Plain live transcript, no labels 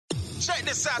Check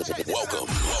this out. Welcome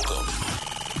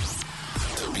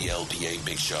to BLPA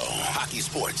Big Show. Hockey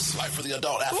sports, life for the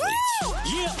adult athletes. Woo!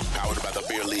 Yeah. Powered by the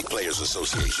Beer League Players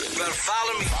Association. You better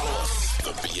follow me. Follow us, the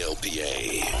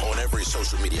BLPA, on every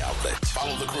social media outlet.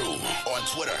 Follow the crew on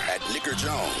Twitter at Nicker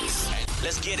Jones.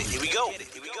 Let's get it. Here we go.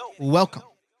 Welcome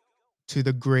to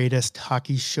the greatest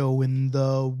hockey show in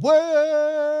the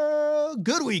world.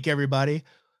 Good week, everybody.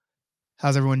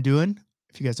 How's everyone doing?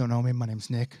 If you guys don't know me, my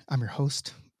name's Nick. I'm your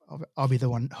host. I'll be the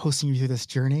one hosting you through this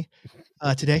journey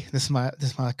today. This is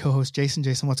my co-host Jason.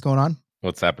 Jason, what's going on?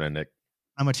 What's happening, Nick?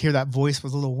 How much hear that voice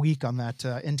was a little weak on that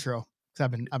intro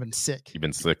because I've been sick. You've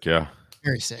been sick, yeah.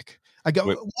 Very sick. I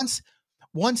go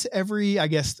once every, I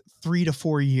guess, 3 to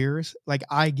 4 years. Like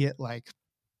I get like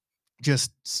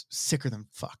just sicker than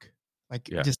fuck. Like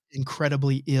just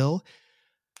incredibly ill.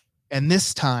 And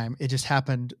this time it just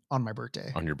happened on my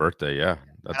birthday. On your birthday, yeah.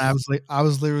 And I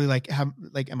was literally like, am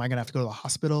I gonna have to go to the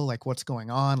hospital? Like, what's going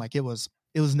on? Like, it was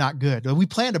not good. We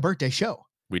planned a birthday show.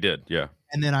 We did, yeah.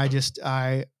 And then I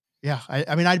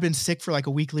mean, I'd been sick for like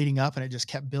a week leading up, and it just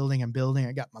kept building and building.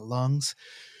 I got my lungs.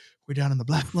 We're down in the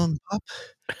black lung pop,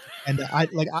 and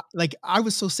I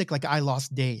was so sick, like I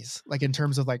lost days, like in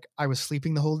terms of like I was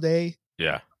sleeping the whole day.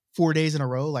 Yeah, 4 days in a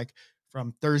row, like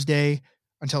from Thursday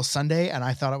until Sunday, and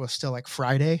I thought it was still like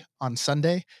Friday on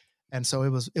Sunday. And so it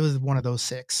was one of those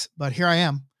 6, but here I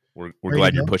am. We're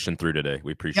glad you're pushing through today.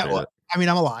 We appreciate it. I mean,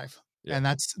 I'm alive, and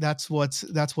that's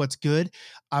what's good.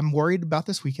 I'm worried about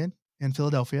this weekend in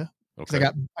Philadelphia because okay.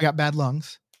 I got bad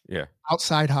lungs. Yeah.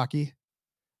 Outside hockey,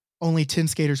 only 10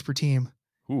 skaters per team.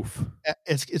 Oof.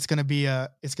 It's gonna be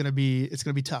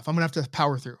tough. I'm gonna have to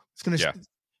power through. It's gonna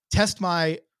test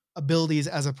my abilities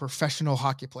as a professional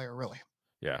hockey player, really.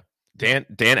 Yeah. Dan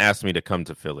asked me to come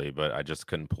to Philly, but I just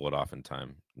couldn't pull it off in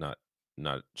time.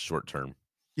 Not short term.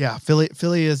 Yeah, Philly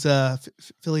is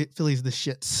Philly's the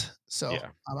shits. So yeah.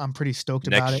 I'm pretty stoked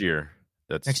about it. Next year,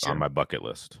 that's on my bucket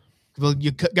list. Well,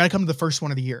 you got to come to the first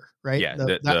one of the year, right? Yeah,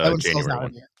 that one sells out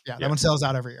every year. Yeah, that one sells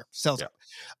out every year.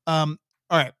 All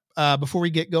right. Before we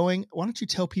get going, why don't you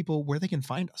tell people where they can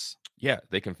find us? Yeah,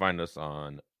 they can find us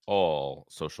on all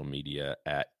social media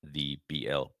at the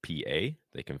BLPA.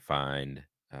 They can find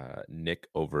Nick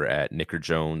over at Nicker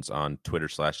Jones on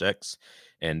Twitter/X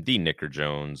and the Nicker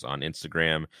Jones on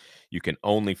Instagram. You can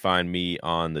only find me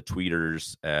on the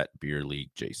tweeters at Beer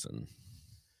League Jason.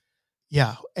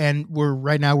 Yeah, and we're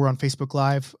on Facebook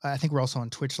Live. I think we're also on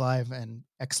Twitch Live and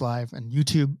X Live and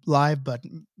YouTube Live, but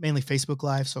mainly Facebook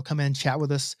Live. So come in, chat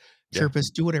with us, chirp us,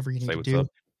 do whatever you need to do.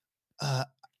 A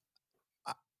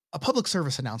public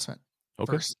service announcement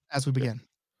first as we begin.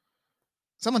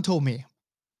 Someone told me,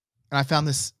 and I found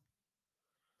this,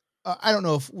 I don't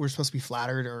know if we're supposed to be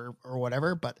flattered or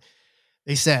whatever, but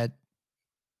they said,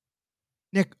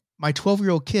 Nick, my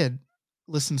 12-year-old kid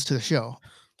listens to the show.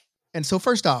 And so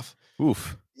first off,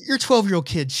 oof, your 12-year-old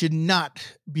kid should not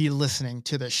be listening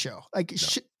to this show. Like,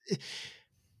 no.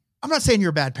 I'm not saying you're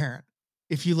a bad parent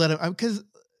if you let him, because,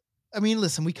 I mean,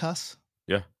 listen, we cuss.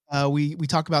 Yeah. We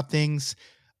talk about things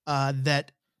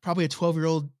that probably a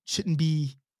 12-year-old shouldn't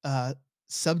be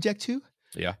subject to.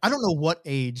 Yeah. I don't know what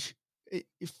age,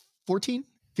 14,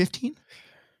 15.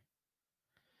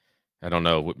 I don't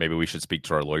know. Maybe we should speak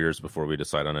to our lawyers before we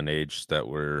decide on an age that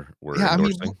we're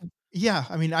endorsing.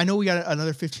 I mean, I know we got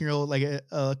another 15-year-old, like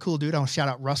a cool dude. I want to shout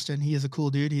out Rustin. He is a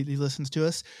cool dude. He listens to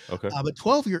us. Okay. But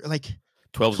 12 young.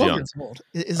 Years old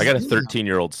I got a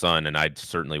 13-year-old son, and I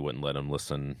certainly wouldn't let him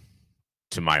listen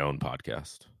to my own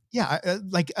podcast. Yeah,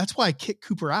 that's why I kicked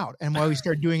Cooper out, and why we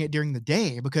started doing it during the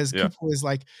day, because Cooper was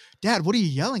like, "Dad, what are you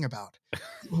yelling about?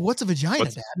 What's a vagina,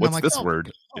 Dad?" And what's I'm like, this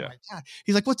word? Oh my God.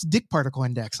 He's like, "What's dick particle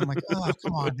index?" I'm like, "Oh,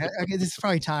 come on, this is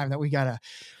probably time that we gotta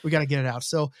get it out."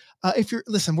 So,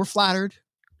 we're flattered.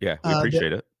 Yeah, we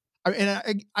appreciate it,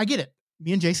 and I get it.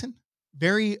 Me and Jason,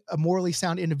 very morally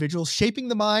sound individuals, shaping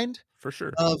the mind for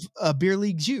sure of Beer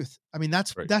League's youth. I mean,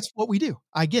 that's what we do.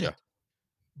 I get it,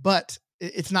 but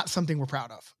it's not something we're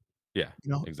proud of. Yeah,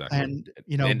 exactly. And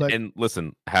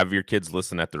listen, have your kids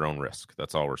listen at their own risk.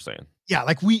 That's all we're saying. Yeah,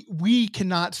 like we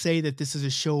cannot say that this is a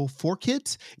show for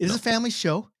kids. It is a family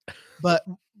show, but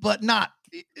not.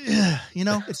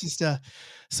 It's just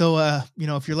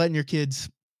if you're letting your kids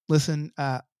listen,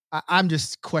 I'm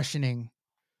just questioning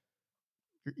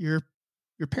your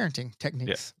parenting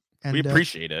techniques. Yeah. And we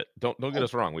appreciate it. Don't get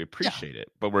us wrong. We appreciate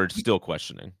it, but we're still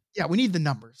questioning. Yeah, we need the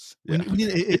numbers. We need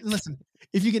it. Listen,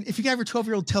 if you can have your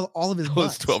 12-year-old tell all of his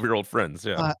 12-year-old friends,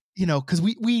 because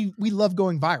we love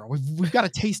going viral. We've got a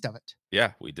taste of it.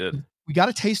 Yeah, we did. We got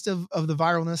a taste of the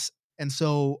viralness, and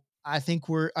so I think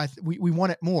we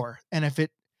want it more. And if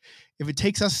it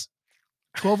takes us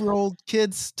 12-year-old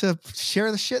kids to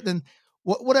share the shit, then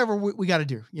whatever we got to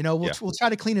do. We'll try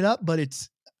to clean it up, but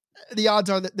the odds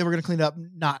are that we're going to clean it up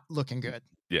not looking good.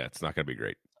 Yeah, it's not going to be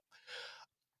great.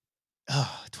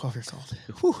 12 years old.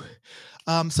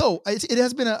 So it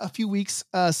has been a few weeks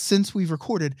since we've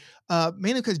recorded,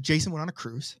 mainly because Jason went on a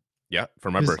cruise. Yeah,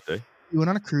 for my birthday. He went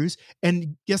on a cruise,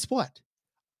 and guess what?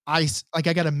 I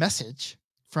got a message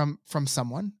from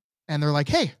someone, and they're like,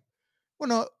 "Hey,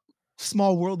 what a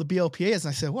small world the BLPA is."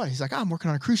 And I said, "What?" He's like, "I'm working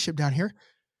on a cruise ship down here.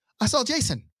 I saw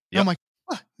Jason." And I'm like,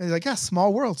 "What?" And he's like, "Yeah,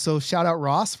 small world." So shout out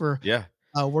Ross for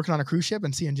working on a cruise ship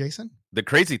and seeing Jason. The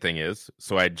crazy thing is,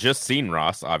 so I had just seen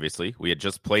Ross, obviously. We had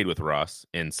just played with Ross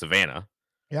in Savannah.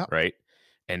 Yeah. Right.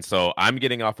 And so I'm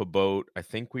getting off a boat. I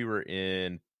think we were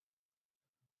in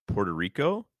Puerto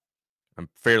Rico. I'm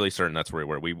fairly certain that's where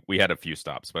we were. We had a few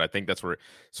stops, but I think that's where.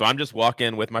 So I'm just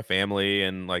walking with my family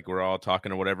and like we're all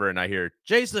talking or whatever. And I hear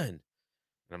Jason. And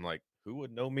I'm like, who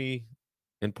would know me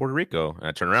in Puerto Rico? And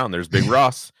I turn around, there's Big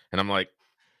Ross. And I'm like,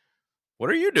 what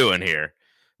are you doing here?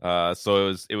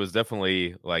 So it was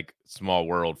definitely like small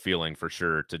world feeling for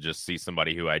sure to just see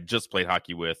somebody who I just played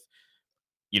hockey with,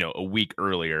 a week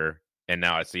earlier, and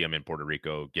now I see him in Puerto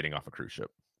Rico getting off a cruise ship.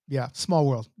 Yeah, small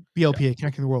world. BLPA,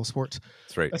 connecting the world of sports.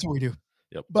 That's right. That's what we do.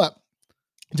 Yep. But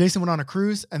Jason went on a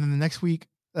cruise, and then the next week,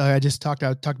 I just talked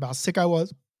about how sick I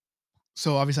was.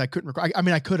 So obviously I couldn't record. I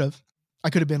mean, I could have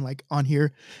been like on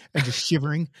here and just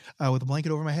shivering with a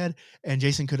blanket over my head, and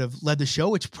Jason could have led the show,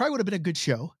 which probably would have been a good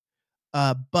show.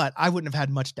 But I wouldn't have had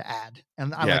much to add,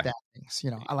 and I like to add things.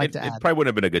 I like to add. It probably wouldn't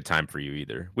have been a good time for you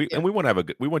either. We want you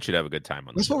to have a good time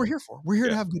on this. That's what we're here for. We're here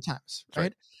to have good times,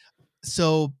 right?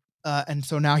 So,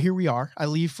 so now here we are. I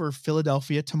leave for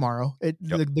Philadelphia tomorrow.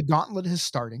 The gauntlet has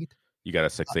started. You got a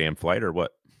 6 a.m. flight or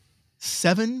what?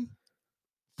 7:45.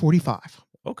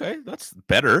 Okay, that's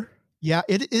better. Yeah,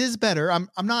 it is better. I'm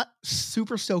not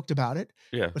super stoked about it.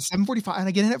 Yeah, but 7:45, and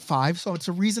I get in at 5, so it's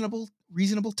a reasonable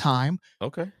time.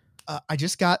 Okay. I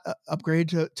just got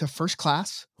upgraded to first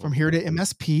class from here to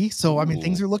MSP. So, I mean,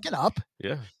 things are looking up.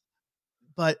 Yeah.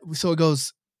 But so it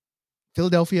goes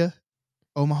Philadelphia,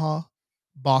 Omaha,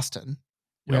 Boston.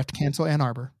 We have to cancel Ann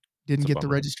Arbor. Didn't get the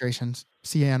registrations.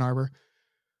 See Ann Arbor.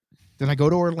 Then I go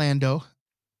to Orlando.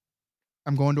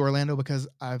 I'm going to Orlando because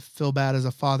I feel bad as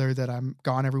a father that I'm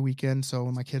gone every weekend. So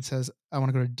when my kid says, I want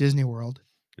to go to Disney World.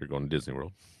 You're going to Disney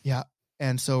World. Yeah.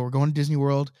 And so we're going to Disney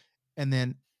World. And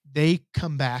then they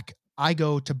come back. I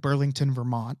go to Burlington,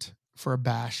 Vermont for a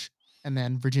bash, and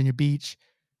then Virginia Beach,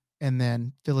 and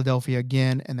then Philadelphia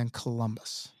again, and then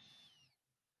Columbus.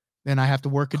 Then I have to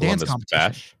work a dance competition.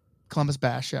 Bash? Columbus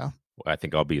Bash, yeah. Well, I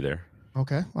think I'll be there.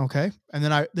 Okay. And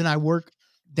then I work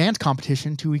dance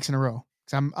competition 2 weeks in a row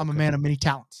because I'm a man of many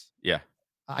talents. Yeah.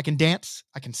 I can dance,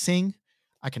 I can sing,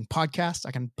 I can podcast,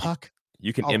 I can puck.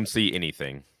 You can MC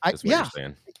anything. That's what you're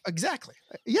saying. Exactly.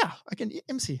 Yeah, I can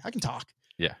MC, I can talk.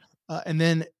 Yeah. And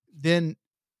then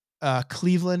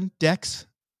Cleveland, Dex,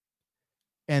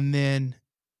 and then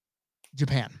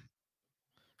Japan.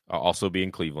 I'll also be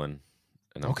in Cleveland,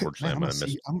 and unfortunately, I'm going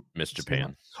to miss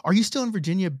Japan. Are you still in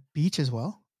Virginia Beach as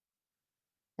well?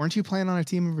 Weren't you playing on a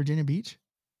team in Virginia Beach?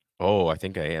 Oh, I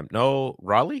think I am. No,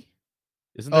 Raleigh?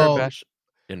 Isn't there a bash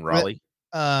in Raleigh?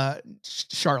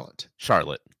 Charlotte.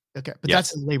 Okay, but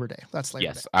that's Labor Day. That's Labor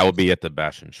Day. Yes, I will be at the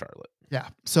bash in Charlotte. Yeah.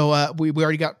 So we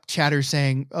already got chatter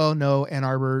saying, "Oh no, Ann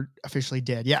Arbor officially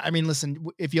dead." Yeah. I mean, listen,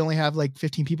 if you only have like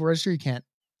 15 people registered, you can't.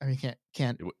 I mean,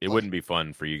 can't. It wouldn't be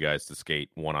fun for you guys to skate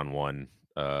 1-on-1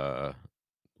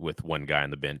 with one guy on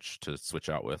the bench to switch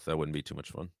out with. That wouldn't be too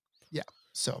much fun. Yeah.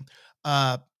 So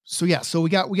we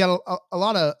got a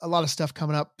lot of stuff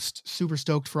coming up. Super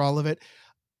stoked for all of it.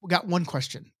 We got one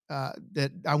question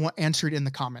that I want answered in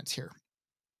the comments here,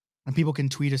 and people can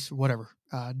tweet us whatever.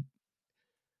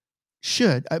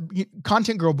 Should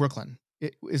Content Girl Brooklyn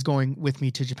is going with me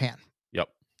to Japan? Yep.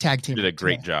 Tag team. Did a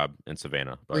great job in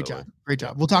Savannah. Great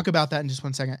job. We'll talk about that in just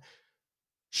 1 second.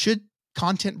 Should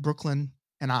Content Brooklyn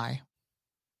and I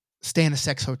stay in a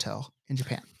sex hotel in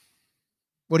Japan?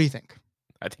 What do you think?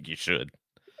 I think you should.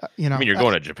 I mean, you're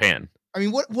going to Japan. I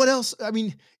mean, what else? I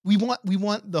mean, we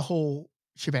want the whole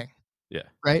shebang. Yeah.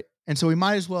 Right. And so we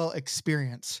might as well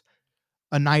experience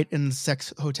a night in the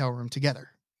sex hotel room together.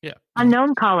 Yeah.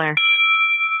 Unknown caller.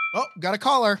 Oh, got a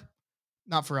caller.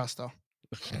 Not for us though.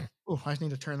 Oh, I just need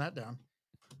to turn that down.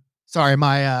 Sorry,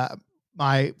 my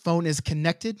phone is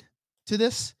connected to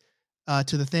this,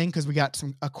 to the thing because we got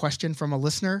a question from a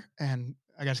listener, and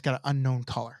I just got an unknown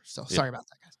caller. So sorry about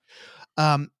that,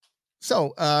 guys.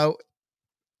 So I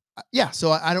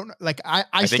don't like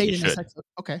I stayed in the sex.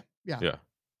 Okay, yeah.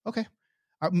 Okay.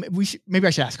 Maybe I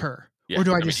should ask her, or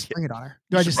do I just spring it on her?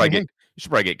 Do I just say, hey? You should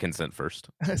probably get consent first.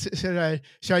 should I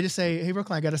just say, hey,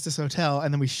 Brooklyn, I got us this hotel,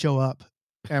 and then we show up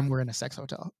and we're in a sex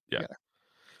hotel together?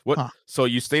 What? Huh. So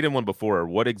you stayed in one before.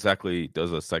 What exactly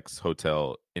does a sex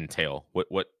hotel entail?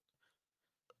 What?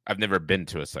 I've never been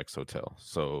to a sex hotel,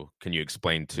 so can you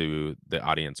explain to the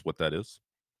audience what that is?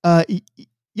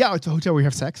 Yeah, it's a hotel where you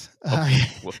have sex. Okay.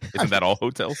 Well, isn't that all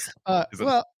hotels?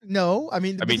 Well, no. I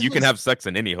mean, you can have sex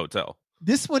in any hotel.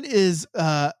 This one is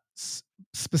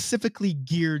specifically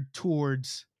geared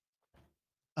towards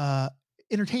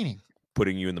entertaining,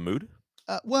 putting you in the mood.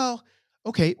 Well,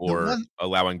 okay, or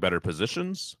allowing better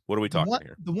positions. What are we talking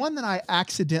here? The one that I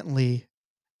accidentally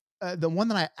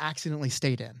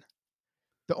stayed in.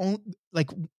 Okay,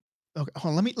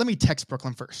 hold on, let me text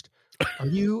Brooklyn first. Are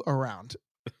you around?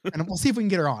 And we'll see if we can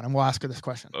get her on, and we'll ask her this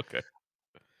question. Okay.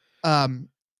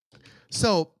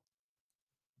 So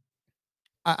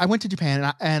I went to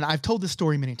Japan, and I've told this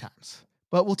story many times,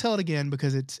 but we'll tell it again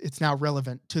because it's now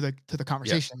relevant to the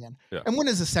conversation again. Yeah. And when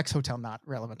is a sex hotel not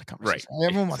relevant to conversation? Right.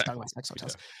 Everyone wants to talk about sex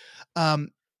hotels. Yeah.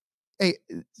 Hey,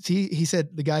 he said,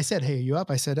 the guy said, "Hey, are you up?"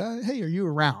 I said, "Hey, are you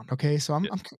around?" Okay, so I'm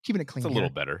keeping it clean. It's a little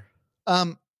better.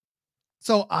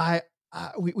 So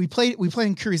we played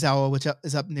in Kurizawa, which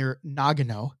is up near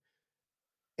Nagano,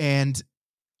 and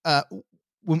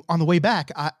when on the way back,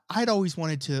 I'd always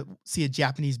wanted to see a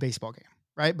Japanese baseball game,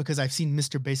 right? Because I've seen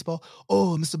Mr. Baseball.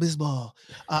 Oh, Mr. Baseball!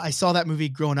 I saw that movie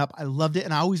growing up. I loved it,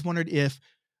 and I always wondered if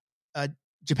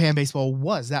Japan baseball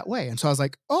was that way. And so I was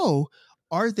like, "Oh,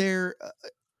 are there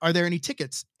any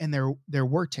tickets?" And there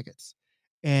were tickets,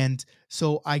 and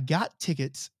so I got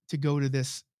tickets to go to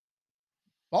this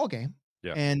ball game.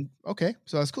 Yeah. And okay,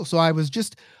 so that's cool. So I was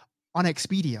just on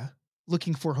Expedia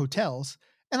looking for hotels,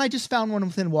 and I just found one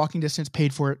within walking distance,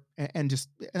 paid for it, and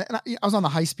I was on the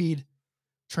high speed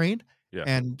train,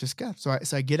 and just got. So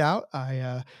I get out,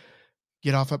 I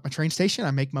get off at my train station,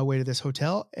 I make my way to this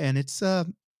hotel, and it's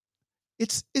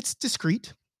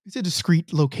discreet. It's a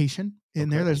discreet location in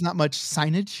there. There's not much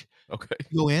signage. Okay.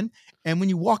 You go in, and when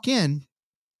you walk in,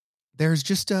 there's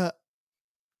just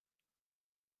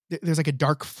there's like a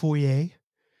dark foyer.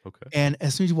 Okay. And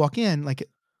as soon as you walk in, like a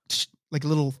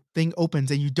little thing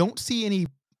opens, and you don't see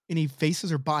any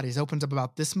faces or bodies. It opens up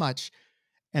about this much,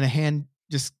 and a hand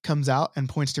just comes out and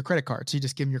points to a credit card. So you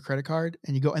just give them your credit card,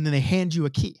 and you go, and then they hand you a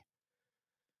key.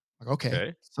 Like,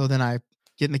 okay. So then I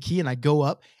get in the key, and I go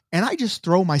up, and I just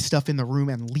throw my stuff in the room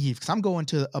and leave because I'm going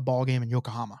to a ball game in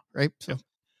Yokohama, right? So,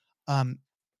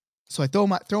 so I throw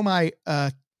my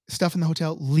stuff in the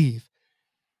hotel, leave.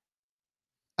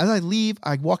 As I leave,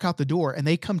 I walk out the door, and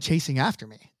they come chasing after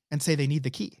me and say they need the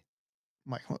key.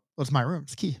 I'm like, well, it's my room.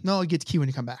 It's the key. No, you get the key when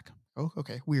you come back. Oh,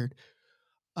 okay. Weird.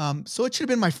 So it should have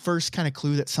been my first kind of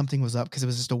clue that something was up because it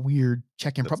was just a weird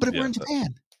check-in. But we're in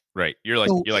Japan. Right. You're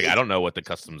like, I don't know what the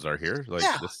customs are here. Like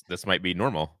this might be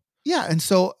normal. Yeah. And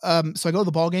so I go to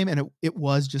the ball game, and it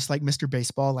was just like Mr.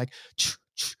 Baseball, like,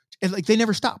 and like they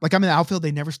never stop. Like I'm in the outfield,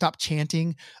 they never stop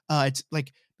chanting. It's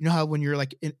like, you know how when you're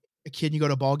like a kid and you go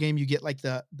to a ball game, you get like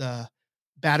the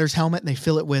batter's helmet, and they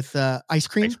fill it with ice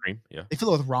cream. Ice cream, yeah. They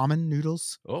fill it with ramen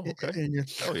noodles. Oh, okay. And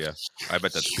oh yeah, I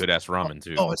bet that's good ass ramen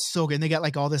too. Oh, it's so good. And they got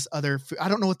like all this other food. I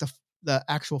don't know what the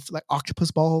actual like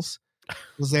octopus balls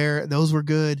was there. Those were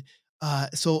good.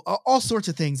 So all sorts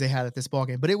of things they had at this ball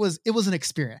game, but it was an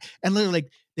experience. And literally,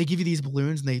 like they give you these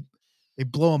balloons, and they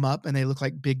blow them up, and they look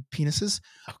like big penises.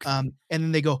 Okay. And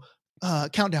then they go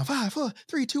countdown 5, 4,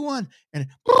 3, 2, 1,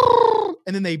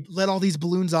 and then they let all these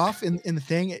balloons off in the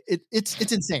thing. It's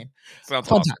insane. Sounds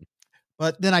awesome. Time.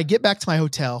 But then I get back to my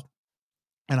hotel,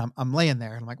 and I'm laying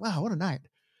there, and I'm like, wow, what a night.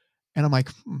 And I'm like,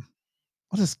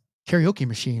 what's this karaoke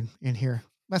machine in here?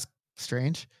 That's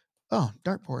strange. Oh,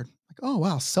 dartboard. Like, oh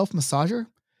wow, self-massager.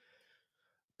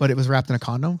 But it was wrapped in a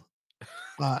condom.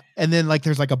 And then like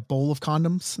there's like a bowl of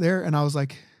condoms there, and I was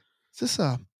like, is this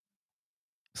a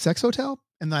sex hotel?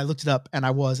 And then I looked it up, and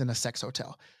I was in a sex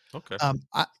hotel. Okay.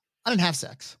 I didn't have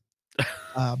sex,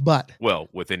 but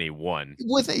with anyone.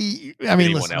 I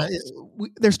mean, listen,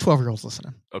 there's 12-year-olds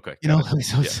listening. Okay, you know,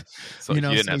 so you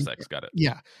didn't have sex. Got it.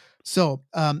 Yeah. So,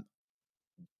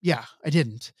 yeah, I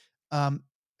didn't.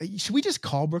 Should we just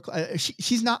call Brooklyn?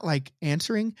 She's not like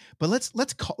answering, but let's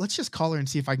just call her and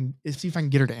see if I can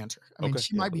get her to answer. I mean,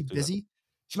 she might be busy.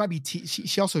 She might be.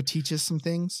 She also teaches some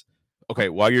things. Okay,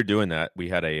 while you're doing that, we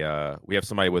have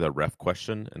somebody with a ref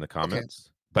question in the comments. Okay.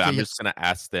 But I'm just going to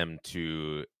ask them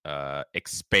to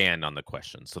expand on the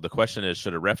question. So the question is,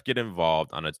 should a ref get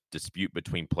involved on a dispute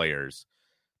between players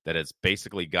that has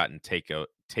basically gotten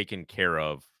taken care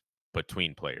of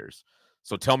between players?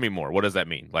 So tell me more. What does that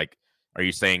mean? Like, are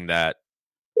you saying that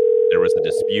there was a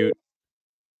dispute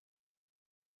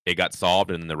it got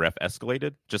solved and then the ref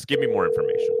escalated? Just give me more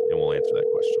information and we'll answer that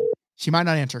question. She might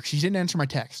not answer. She didn't answer my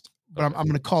text, but Okay. I'm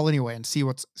going to call anyway and see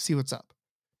what's up.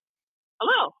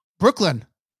 Hello, Brooklyn,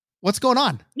 what's going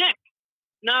on? Nick.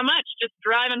 Not much. Just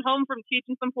driving home from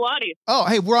teaching some Pilates. Oh,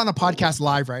 hey, we're on a podcast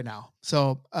live right now.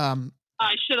 So,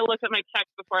 I should have looked at my text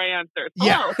before I answered.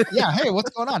 yeah, Hello. yeah. Hey, what's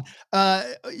going on?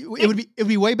 It would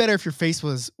be way better if your face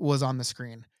was on the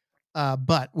screen.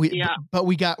 But we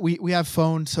have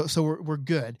phone, so we're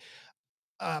good.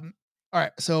 All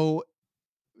right. So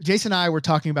Jason and I were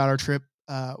talking about our trip.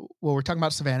 We're talking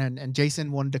about Savannah, and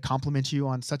Jason wanted to compliment you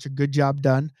on such a good job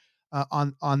done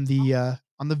on the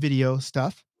video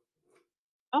stuff.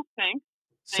 Oh, thanks.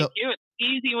 So Thank you. It's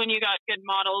easy when you got good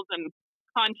models and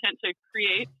content to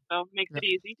create, so makes it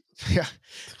easy. yeah.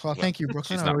 Well, thank you,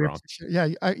 Brooklyn. She's not wrong. Yeah,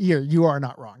 you are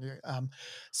not wrong.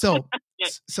 So Yeah.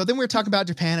 so then we were talking about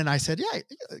Japan, and I said, yeah,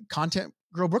 content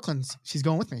girl Brooklyn's she's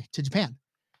going with me to Japan,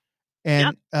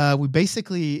 and we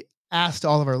basically asked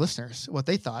all of our listeners what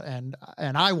they thought, and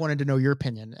I wanted to know your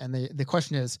opinion. And the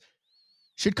question is,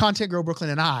 should content girl Brooklyn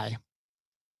and I,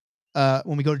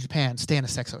 when we go to Japan, stay in a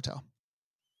sex hotel?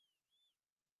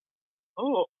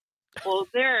 Oh, well,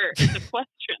 there is a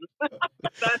question.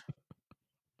 That's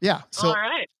Yeah. So all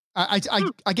right.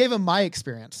 I gave him my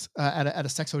experience at a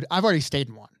sex hotel. I've already stayed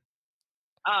in one.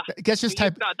 Guess just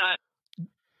You've got that.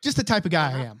 just the type of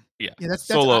guy I am. Yeah. That's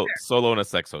Solo in a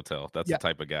sex hotel. That's Yeah. the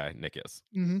type of guy Nick is.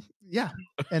 Mm-hmm. Yeah.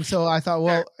 And so I thought,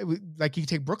 well, like you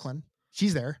take Brooklyn,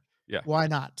 she's there. Yeah. Why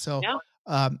not? So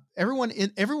Yeah. everyone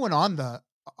on the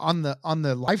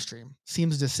live stream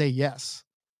seems to say yes.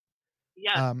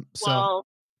 Yeah. So Well,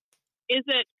 is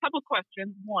it a couple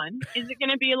questions? One, is it going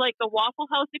to be like the Waffle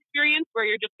House experience where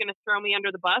you're just going to throw me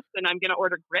under the bus and I'm going to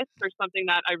order grits or something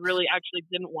that I really actually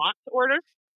didn't want to order?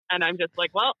 And I'm just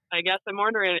like, well, I guess I'm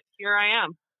ordering it. Here I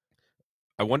am.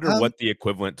 I wonder what the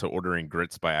equivalent to ordering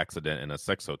grits by accident in a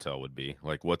sex hotel would be.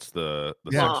 Like, what's the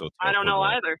Yeah. sex Well, hotel? I don't know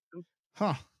equivalent? either.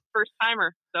 huh. First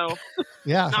timer, so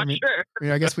Yeah. not sure. I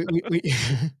mean, I guess we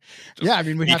yeah, I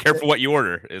mean, we Be have careful to, what you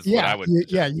order is what I would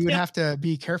suggest. you would have to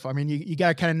be careful. I mean, you got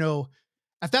to kind of know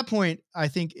at that point. I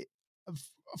think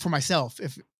for myself,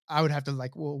 if I would have to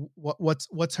like, well,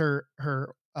 what's her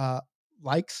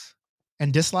likes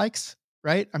and dislikes,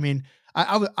 right? I mean,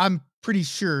 I'm pretty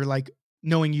sure, like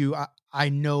knowing you, I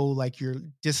know like your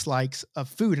dislikes of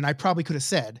food, and I probably could have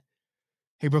said,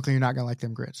 "Hey, Brooklyn, you're not gonna like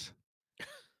them grits."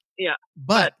 Yeah,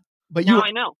 but now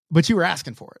I know. but you were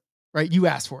asking for it, right? You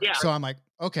asked for it, Yeah. so I'm like,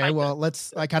 okay, I well,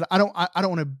 let's like, I don't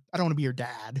want to be your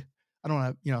dad. I don't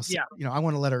want to, Yeah. I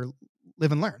want to let her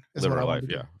live and learn. Is Live what her I want life,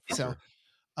 to do. yeah. So,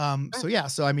 sure. so yeah,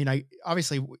 so I mean, I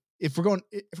obviously, if we're going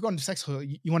to sex hotel,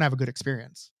 you want to have a good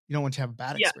experience. You don't want to have a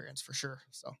bad Yeah. experience for sure.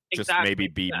 So Just Exactly. maybe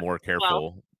be Yeah. more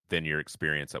careful than your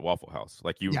experience at Waffle House.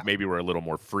 Like you Yeah. maybe were a little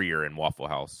more freer in Waffle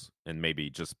House and maybe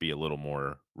just be a little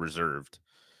more reserved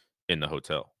in the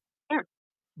hotel.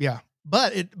 yeah,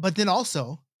 but then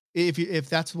also, if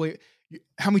that's the way,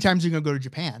 how many times are you gonna go to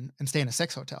Japan and stay in a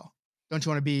sex hotel? Don't you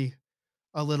want to be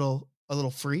a little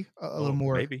free, a little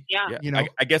more? Maybe. Yeah. You know,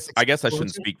 I guess I shouldn't explosive.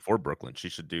 speak for Brooklyn. She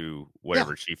should do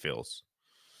whatever she feels.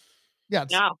 Yeah,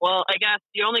 Yeah, well, I guess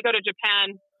you only go to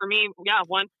Japan. For me,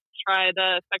 once, try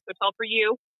the sex hotel for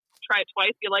you. Try it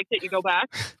twice. You liked it, you go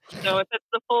back. So if it's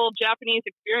the full Japanese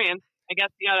experience, I guess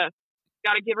you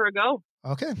gotta give her a go.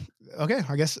 Okay.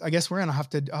 I guess we're gonna have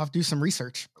to do some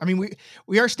research. I mean,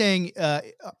 we are staying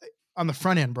on the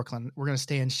front end, Brooklyn. We're gonna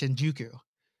stay in Shinjuku,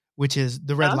 which is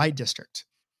the red light district,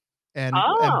 and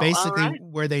basically alright.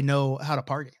 where they know how to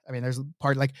party. I mean, there's a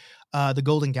party like the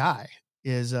Golden Guy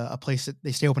is a place that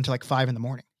they stay open till like 5 a.m.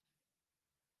 Wow.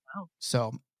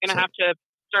 So Gonna have to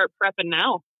start prepping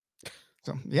now.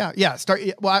 So yeah.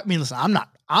 Well, I mean, listen,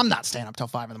 I'm not staying up till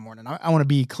 5 a.m. I want to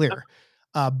be clear.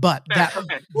 But Fair, that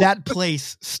okay. that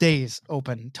place stays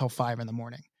open till 5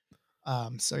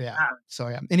 a.m. So yeah.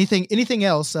 Anything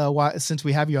else? Since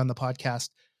we have you on the podcast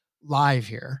live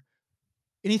here,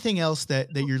 anything else that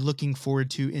you're looking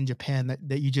forward to in Japan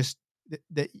that you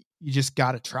just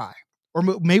got to try, or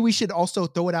maybe we should also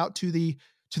throw it out to the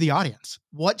audience.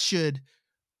 What should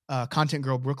Content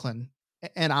Girl Brooklyn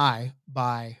and I,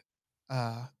 by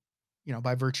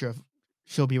virtue of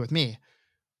she'll be with me,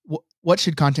 what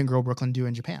should Content Girl Brooklyn do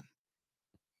in Japan?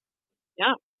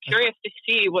 Yeah, curious to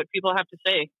see what people have to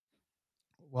say.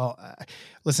 Well,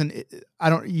 listen,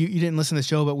 you didn't listen to the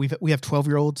show, but we have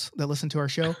 12-year-olds that listen to our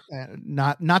show.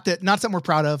 Not something we're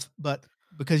proud of, but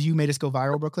because you made us go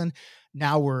viral, Brooklyn.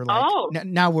 Now we're like,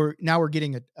 now we're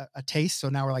getting a taste. So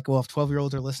now we're like, well, if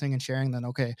 12-year-olds are listening and sharing, then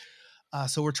okay.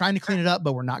 So we're trying to clean it up,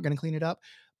 but we're not going to clean it up.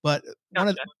 But one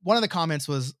of the comments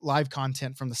was live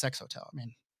content from the sex hotel. I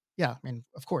mean, Yeah, I mean,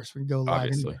 of course, we can go live.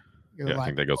 Obviously. Anywhere. I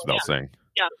think that goes without saying.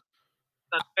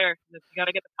 That's fair. You got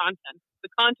to get the content. The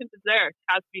content is there. It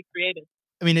has to be created.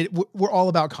 I mean, we're all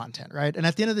about content, right? And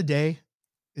at the end of the day,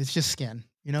 it's just skin.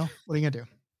 You know, what are you gonna do?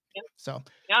 Yeah. So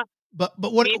yeah. But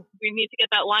what we need to get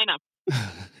that lineup.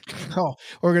 Oh,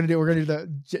 we're gonna do the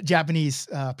Japanese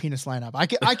penis lineup.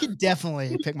 I could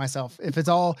definitely pick myself if it's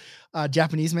all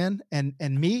Japanese men and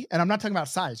me. And I'm not talking about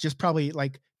size, just probably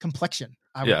like complexion.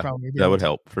 I would probably be that would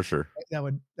help for sure. That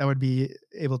would be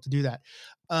able to do that.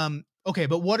 Okay,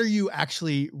 but what are you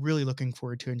actually really looking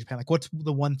forward to in Japan? Like, what's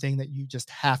the one thing that you just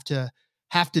have to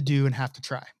do and have to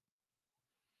try?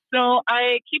 So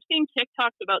I keep seeing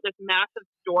TikToks about this massive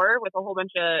store with a whole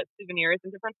bunch of souvenirs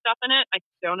and different stuff in it. I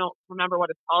don't remember what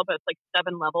it's called, but it's like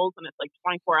 7 levels and it's like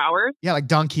 24 hours. Yeah, like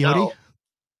Don Quixote. So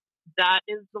that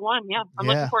is the one. Yeah, I'm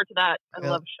looking forward to that. I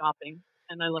love shopping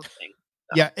and I love things.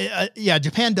 So. Yeah.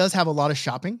 Japan does have a lot of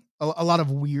shopping, a lot of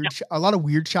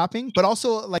weird shopping, but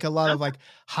also like a lot of like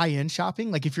high end shopping.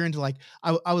 Like if you're into like,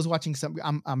 I was watching some.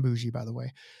 I'm bougie, by the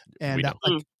way, and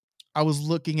I was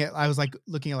looking at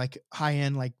like high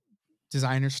end like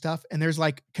designer stuff, and there's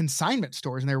like consignment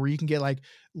stores in there where you can get like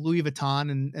Louis Vuitton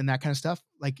and that kind of stuff.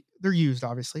 Like they're used,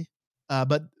 obviously,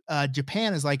 but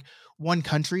Japan is like one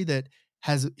country that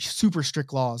has super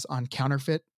strict laws on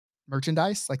counterfeit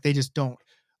merchandise. Like they just don't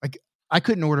like. I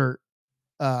couldn't order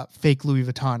fake Louis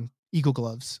Vuitton Eagle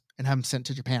gloves and have them sent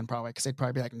to Japan probably because they'd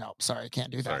probably be like, no, sorry, I can't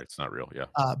do that. Sorry, it's not real. Yeah.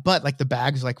 But like the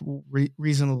bags like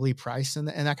reasonably priced and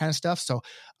that kind of stuff. So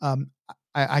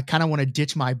I kind of want to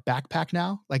ditch my backpack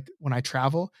now, like when I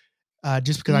travel,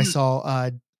 just because I saw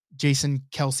Jason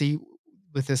Kelsey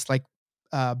with this like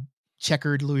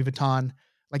checkered Louis Vuitton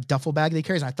like duffel bag they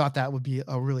carries. And I thought that would be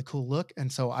a really cool look.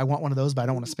 And so I want one of those, but I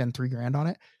don't want to spend $3,000 on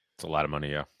it. It's a lot of money.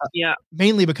 Yeah. Yeah.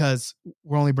 Mainly because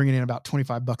we're only bringing in about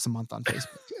 $25 a month on Facebook.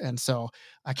 And so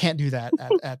I can't do that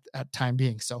at time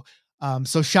being. So,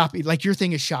 so shopping, like your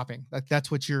thing is shopping. Like that's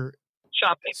what you're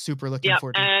super looking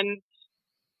forward to. And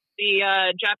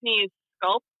the Japanese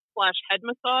scalp/head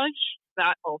massage,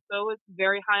 that also is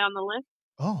very high on the list.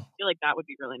 Oh, I feel like that would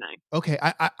be really nice. Okay.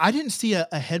 I didn't see a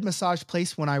head massage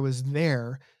place when I was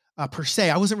there per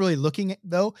se. I wasn't really looking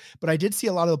though, but I did see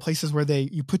a lot of the places where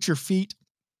you put your feet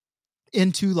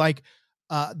into like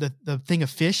the thing of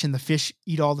fish and the fish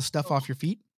eat all the stuff off your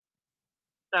feet.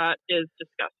 That is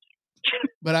disgusting.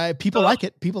 But people like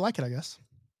it. People like it, I guess.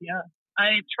 Yeah.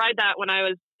 I tried that when I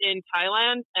was in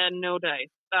Thailand and no dice.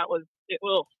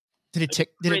 Did it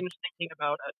thinking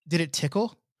about it. Did it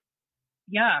tickle?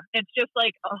 Yeah. It's just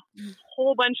like a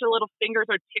whole bunch of little fingers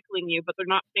are tickling you, but they're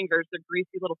not fingers. They're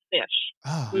greasy little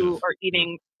fish who are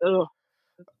eating. Ugh.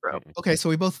 Gross. Okay. So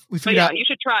we figured out. You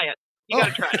should try it. You got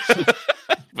to try it.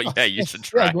 But yeah, you should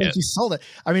try it. You sold it.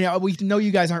 I mean, we know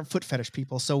you guys aren't foot fetish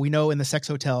people, so we know in the sex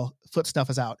hotel, foot stuff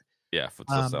is out. Yeah, foot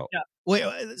stuff's out. Yeah. Wait,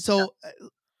 so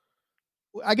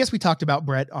I guess we talked about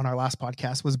Brett on our last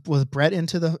podcast. Was Brett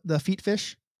into the feet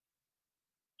fish?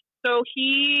 So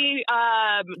he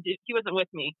wasn't with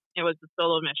me. It was a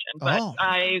solo mission, but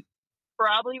I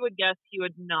probably would guess he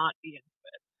would not be into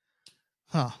it.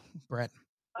 Huh, Brett.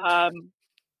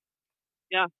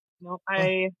 Yeah. No,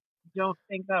 I don't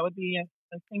think that would be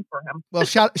a thing for him. Well,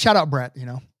 shout out Brett, you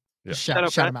know. Yeah.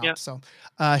 Shout him out. Yeah. So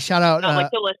shout out not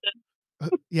like to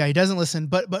listen. Yeah, he doesn't listen.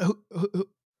 But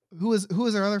who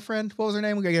was our other friend? What was her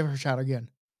name? We gotta give her a shout out again.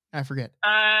 I forget.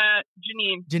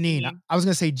 Janine. I was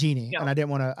gonna say Jeannie, and I didn't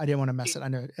want to mess it. I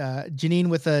know Janine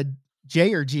with a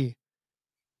J or G?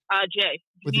 J.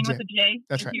 Janine with a J.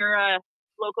 That's right. Your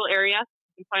local area.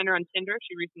 You can find her on Tinder.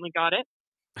 She recently got it.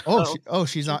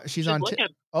 She's on.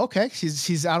 Okay,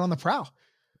 she's out on the prowl.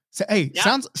 So hey,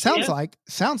 sounds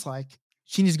like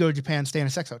she needs to go to Japan, stay in a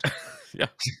sex hotel. Yeah.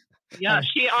 Yeah,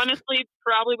 she honestly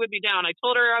probably would be down. I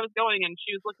told her I was going, and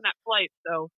she was looking at flights,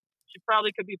 so she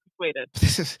probably could be persuaded.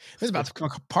 This is about to become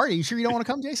a party. You sure you don't want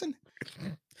to come, Jason?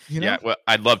 You know? Yeah, well,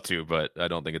 I'd love to, but I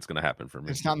don't think it's going to happen for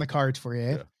me. It's not in the cards for you.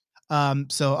 Eh? Yeah.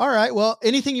 So all right. Well,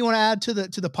 anything you want to add to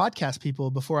the podcast,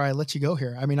 people, before I let you go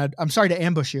here? I mean, I'm sorry to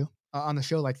ambush you on the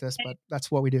show like this, but that's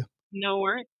what we do. No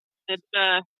worries. It's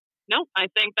no. I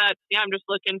think that I'm just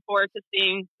looking forward to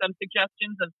seeing some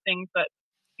suggestions of things that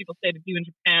people say to do in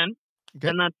Japan. Okay.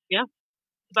 And that's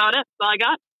about it. That's all I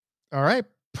got. All right.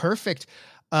 Perfect.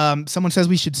 Someone says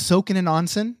we should soak in an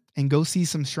onsen and go see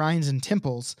some shrines and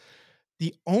temples.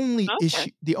 The only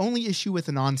issue with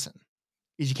an onsen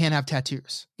is you can't have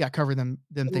tattoos. You got to cover them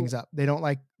things up. They don't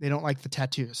like the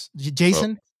tattoos.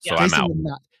 Jason, so Jason I'm out. would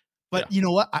not. But you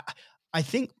know what? I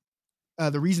think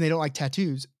the reason they don't like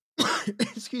tattoos,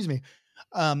 excuse me,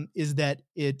 is that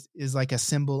it is like a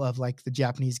symbol of like the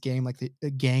Japanese game, like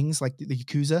the gangs, like the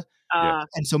Yakuza.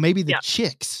 And so maybe the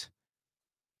chicks,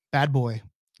 bad boy,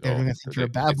 they're going to think you're a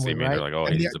bad boy, right? They're like, oh,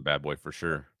 he's a bad boy for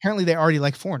sure. Apparently they already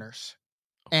like foreigners.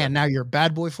 Okay. And now you're a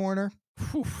bad boy foreigner.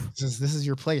 This is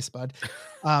your place, bud.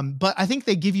 But I think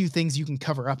they give you things you can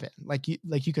cover up in. Like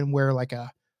you can wear like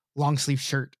a long sleeve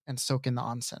shirt and soak in the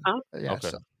onsen. Oh. Yeah. Okay.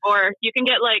 So. Or you can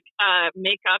get like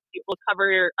makeup. You will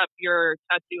cover up your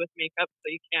tattoo with makeup so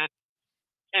you can't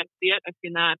see it. I've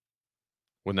seen that.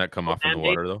 Wouldn't that come off in the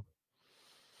water though?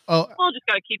 Oh, well, just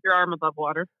gotta keep your arm above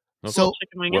water. Okay. So,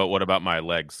 well, what about my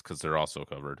legs? Because they're also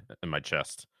covered, and my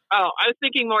chest. Oh, I was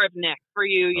thinking more of Nick. For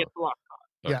you, you have the lock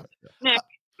cause. Yeah. Nick,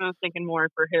 I was thinking more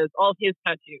for all his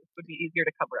tattoos would be easier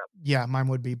to cover up. Yeah, mine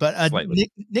would be. But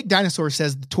Nick Dinosaur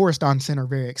says the tourist onsen are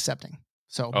very accepting.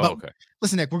 So, okay.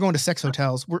 Listen, Nick, we're going to sex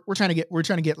hotels. We're trying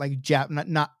to get like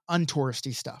not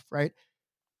untouristy stuff, right?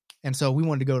 And so we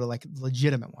wanted to go to like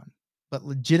legitimate one, but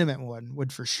legitimate one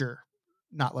would for sure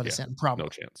not let us in. Probably no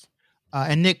chance.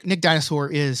 And Nick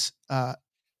Dinosaur is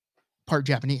part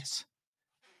Japanese,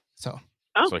 so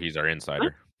he's our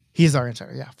insider. He's our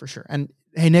insider, yeah, for sure. And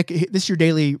hey, Nick, this is your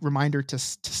daily reminder to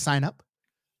sign up,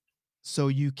 so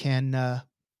you can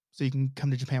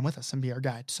come to Japan with us and be our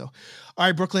guide. So, all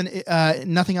right, Brooklyn,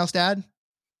 nothing else to add?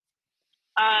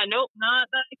 Nope, not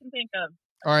that I can think of.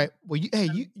 All right. Well,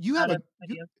 you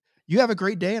have a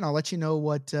great day, and I'll let you know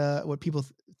what people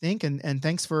think. And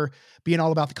thanks for being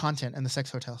all about the content and the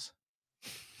sex hotels.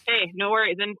 Hey, no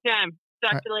worries. Anytime.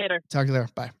 Talk to you later. Talk to you later.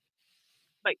 Bye.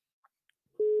 Bye.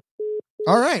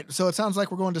 All right. So it sounds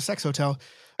like we're going to sex hotel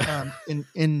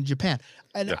in Japan.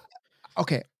 And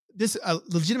okay, this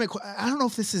legitimate. I don't know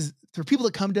if this is for people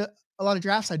that come to a lot of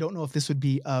drafts. I don't know if this would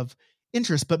be of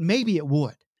interest, but maybe it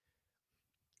would.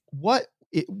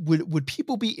 Would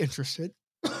people be interested?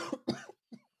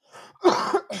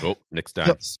 Oh, Nick's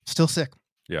dying. Still sick.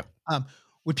 Yeah.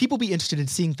 Would people be interested in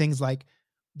seeing things like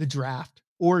the draft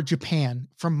or Japan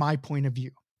from my point of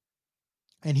view?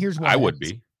 And here's why. I would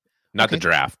be. Not the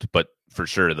draft, but for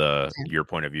sure your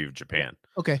point of view of Japan.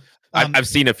 Okay. I've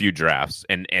seen a few drafts,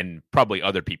 and probably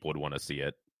other people would want to see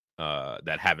it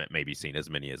that haven't maybe seen as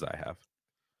many as I have.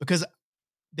 Because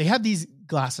they have these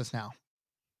glasses now,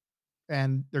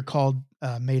 and they're called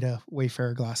Meta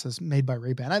Wayfarer glasses made by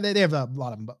Ray-Ban. They have a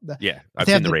lot of them. But I've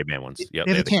seen the Ray-Ban ones. Yeah,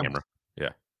 they have the camera. Yeah.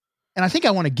 And I think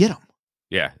I want to get them.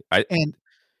 Yeah. I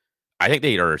think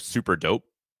they are super dope.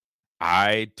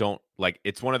 I don't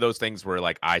it's one of those things where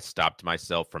like I stopped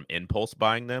myself from impulse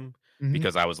buying them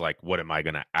because I was like, what am I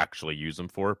going to actually use them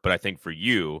for? But I think for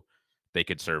you, they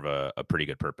could serve a pretty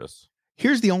good purpose.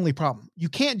 Here's the only problem. You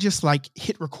can't just like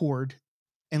hit record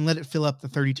and let it fill up the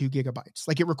 32 gigabytes.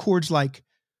 Like it records like,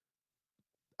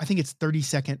 I think it's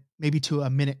 30-second, maybe to a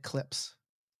minute clips.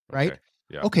 Right? Okay.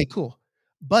 Yeah. Okay, cool.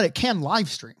 But it can live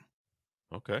stream.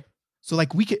 Okay. So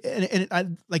like we could, it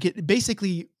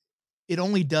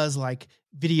only does like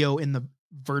video in the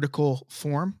vertical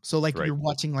form. So like you're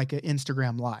watching like an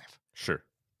Instagram live. Sure.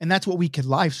 And that's what we could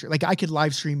live stream. Like I could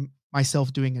live stream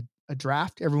myself doing a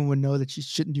draft. Everyone would know that you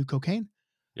shouldn't do cocaine.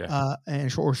 Yeah.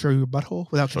 Or show your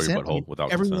butthole without consent. Your butthole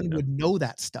without everyone consent, would know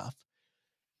that stuff.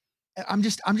 I'm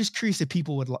just curious if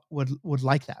people would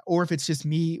like that, or if it's just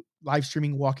me live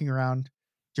streaming walking around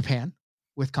Japan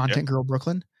with Content Girl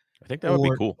Brooklyn. I think that would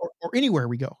be cool. Or anywhere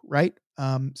we go, right?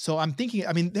 So I'm thinking.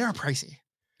 I mean, they are pricey.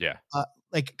 Yeah.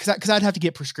 Because I'd have to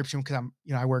get prescription because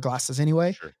I wear glasses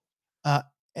anyway. Sure.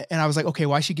 And I was like, okay,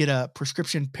 well I should get a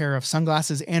prescription pair of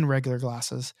sunglasses and regular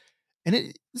glasses, and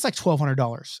it's like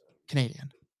 $1,200 Canadian.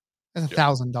 That's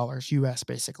 $1,000 US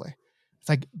basically. It's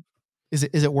like, is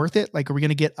it worth it? Like, are we going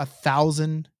to get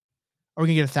 $1,000? Are we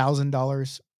going to get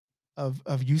 $1,000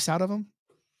 of use out of them?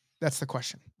 That's the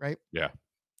question, right? Yeah.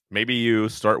 Maybe you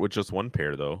start with just one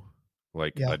pair though,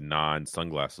 like a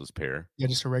non-sunglasses pair. Yeah,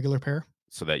 just a regular pair.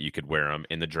 So that you could wear them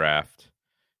in the draft.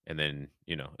 And then,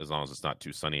 as long as it's not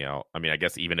too sunny out. I mean, I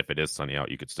guess even if it is sunny out,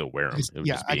 you could still wear them. It would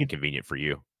just be inconvenient for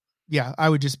you. Yeah, I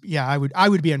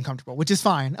would be uncomfortable, which is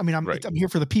fine. I mean, I'm here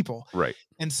for the people. Right.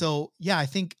 And so, yeah, I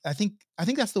think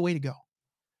that's the way to go.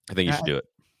 I think you should do it.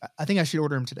 I think I should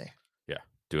order them today. Yeah.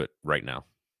 Do it right now.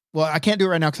 Well, I can't do it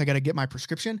right now because I got to get my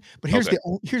prescription. But here's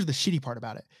the shitty part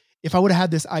about it. If I would have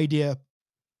had this idea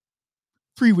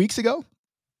 3 weeks ago,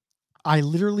 I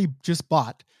literally just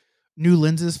bought new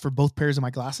lenses for both pairs of my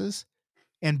glasses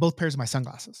and both pairs of my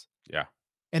sunglasses. Yeah.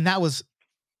 And that was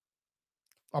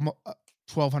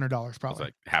 $1,200 probably.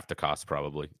 Like half the cost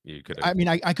probably. You could. I mean,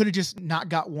 I could have just not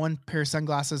got one pair of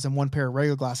sunglasses and one pair of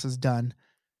regular glasses done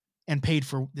and paid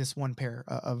for this one pair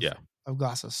of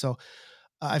glasses. So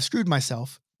I've screwed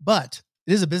myself, but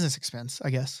it is a business expense, I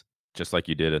guess. Just like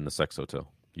you did in the sex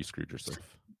hotel. You screwed yourself.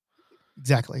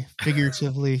 Exactly,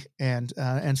 figuratively, and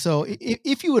so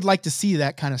if you would like to see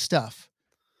that kind of stuff,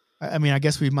 I mean, I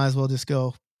guess we might as well just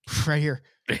go right here.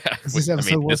 Yeah,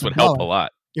 This would help a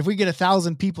lot. If we get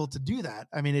 1,000 people to do that,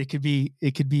 I mean, it could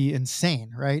be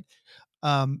insane, right?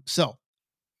 So,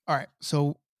 all right.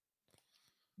 So,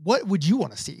 what would you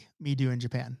want to see me do in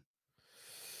Japan?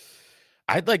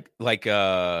 I'd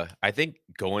I think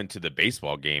going to the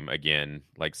baseball game again,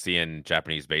 like seeing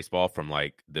Japanese baseball from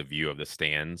like the view of the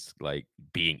stands, like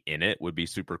being in it would be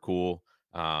super cool.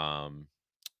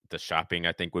 The shopping,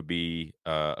 I think, would be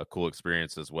a cool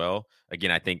experience as well.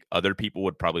 Again, I think other people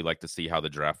would probably like to see how the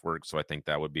draft works, so I think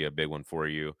that would be a big one for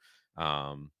you.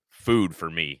 Food for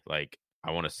me, like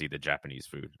I want to see the Japanese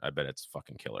food. I bet it's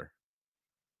fucking killer.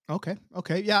 Okay.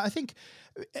 Yeah, I think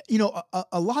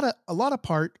a lot of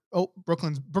part. Oh,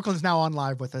 Brooklyn's now on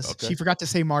live with us. Okay. She forgot to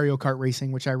say Mario Kart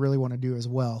racing, which I really want to do as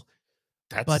well.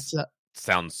 But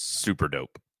sounds super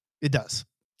dope. It does.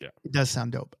 Yeah, it does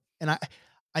sound dope. And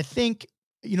I think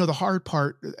the hard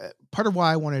part of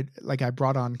why I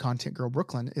brought on Content Girl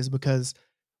Brooklyn is because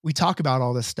we talk about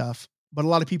all this stuff, but a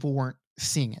lot of people weren't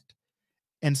seeing it.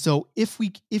 And so if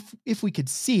we could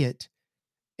see it,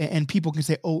 and people can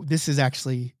say, oh, this is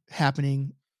actually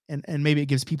happening, and maybe it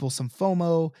gives people some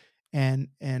FOMO and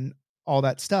all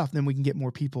that stuff, then we can get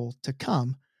more people to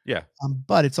come. Yeah.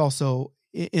 But it's also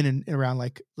in and around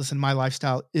like, listen, my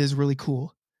lifestyle is really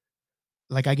cool.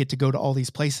 Like I get to go to all these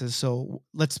places. So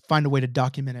let's find a way to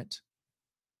document it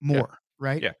more. Yeah.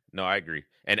 Right. Yeah, no, I agree.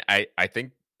 And I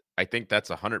think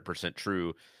that's 100%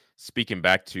 true. Speaking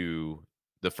back to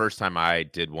the first time I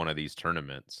did one of these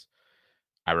tournaments,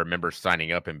 I remember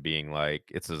signing up and being like,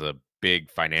 it's a big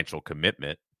financial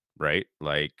commitment, right?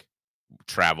 Like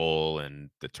travel and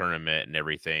the tournament and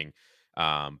everything.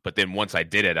 But then once I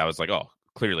did it, I was like, oh,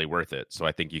 clearly worth it. So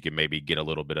I think you can maybe get a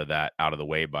little bit of that out of the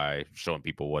way by showing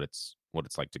people what it's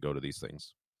like to go to these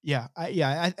things. Yeah.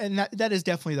 And that is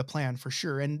definitely the plan for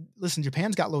sure. And listen,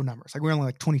 Japan's got low numbers. Like we're only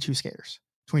like 22 skaters,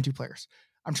 22 players.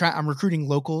 I'm recruiting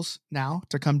locals now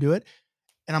to come do it.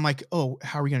 And I'm like, oh,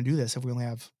 how are we going to do this if we only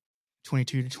have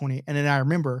 22 to 20? And then I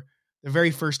remember the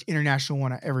very first international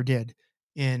one I ever did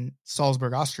in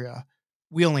Salzburg, Austria.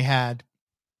 We only had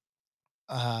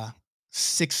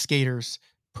 6 skaters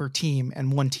per team,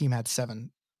 and one team had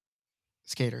 7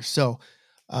 skaters. So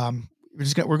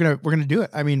we're gonna do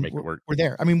it. I mean, we're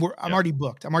there. I mean, I'm already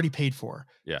booked. I'm already paid for.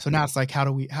 Yeah. So now it's like, how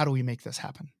do we make this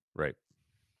happen? Right.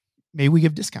 Maybe we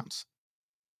give discounts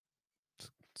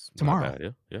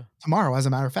tomorrow. Yeah. Tomorrow, as a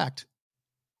matter of fact,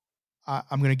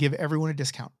 I'm going to give everyone a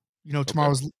discount.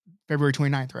 Tomorrow's February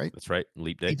 29th, right? That's right.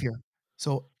 Leap day. Leap year.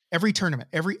 So every tournament,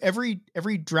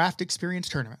 every draft experience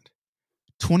tournament,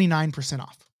 29%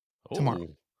 off tomorrow.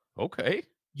 Okay.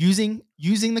 Using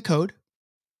the code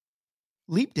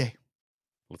Leap Day.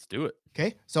 Let's do it.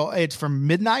 Okay. So it's from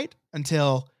midnight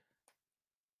until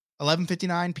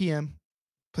 11:59 p.m.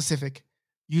 Pacific.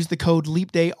 Use the code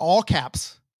Leap Day, all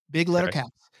caps, big letter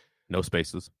caps. No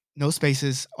spaces. No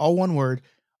spaces, all one word.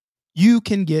 You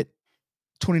can get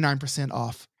 29%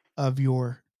 off of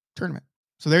your tournament.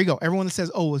 So there you go. Everyone that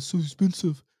says, oh, it's so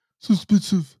expensive. Here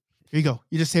you go.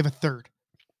 You just save a third.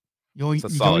 You don't use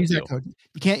that code.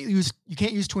 You can't use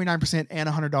 29% and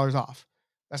 $100 off.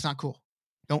 That's not cool.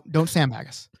 Don't sandbag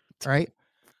us. All right.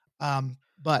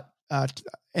 But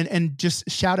just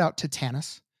shout out to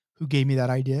Tanis, who gave me that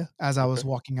idea as I was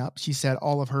walking up. She said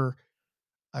all of her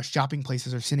shopping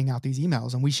places are sending out these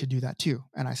emails, and we should do that too.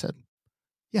 And I said,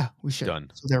 yeah, we should.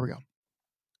 Done. So there we go.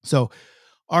 So,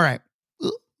 all right.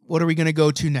 What are we going to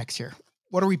go to next year?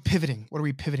 What are we pivoting? What are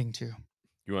we pivoting to?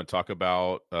 You want to talk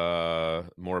about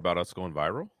more about us going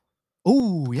viral?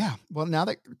 Oh, yeah. Well, now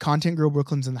that Content Girl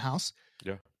Brooklyn's in the house,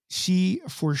 yeah, she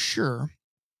for sure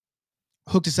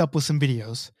hooked us up with some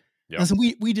videos. Yeah. Listen,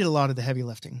 we did a lot of the heavy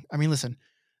lifting. I mean, listen,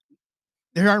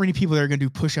 there aren't many people that are going to do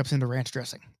push-ups into ranch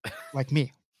dressing like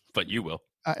me. But you will.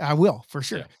 I will, for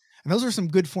sure. Yeah. And those are some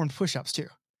good formed push-ups too.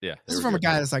 Yeah. This is from a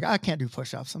guy that's like, I can't do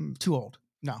push-ups. I'm too old.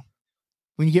 No.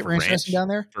 When you get ranch dressing down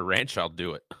there? For ranch, I'll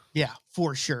do it. Yeah,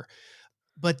 for sure.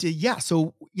 But yeah,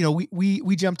 so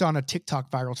we jumped on a TikTok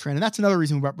viral trend, and that's another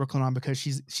reason we brought Brooklyn on, because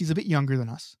she's a bit younger than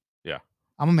us. Yeah.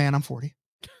 I'm a man, I'm 40.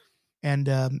 And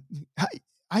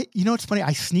it's funny,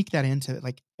 I sneak that into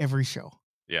like every show.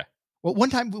 Yeah. Well, one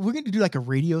time we're going to do like a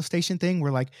radio station thing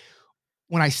where like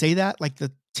when I say that, like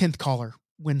the 10th caller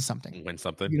wins something. Win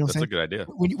something. You know, that's a good idea.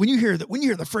 When you hear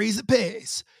the phrase that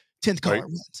pays, 10th caller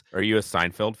wins. Are you a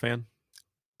Seinfeld fan?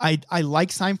 I like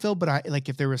Seinfeld, but I like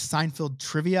if there was Seinfeld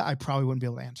trivia, I probably wouldn't be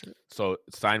able to answer it. So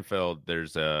Seinfeld,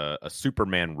 there's a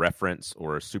Superman reference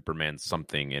or a Superman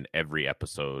something in every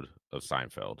episode of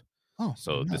Seinfeld. Oh,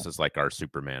 So no. this is like our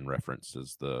Superman reference.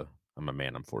 Is the I'm a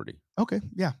man, I'm 40. Okay,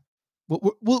 yeah.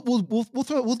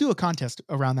 We'll do a contest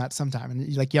around that sometime,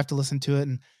 and like you have to listen to it,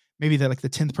 and maybe that like the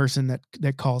 10th person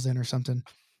that calls in or something,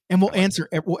 and we'll answer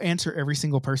every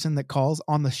single person that calls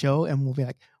on the show, and we'll be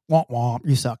like, womp womp,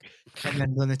 you suck, and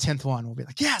then the 10th one we'll be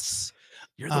like, yes,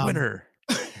 You're the winner.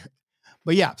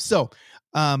 But yeah, so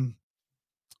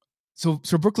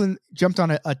Brooklyn jumped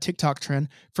on a TikTok trend.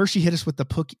 First, she hit us with the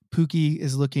Pookie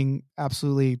is looking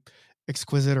absolutely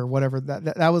exquisite or whatever.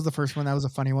 That was the first one. That was a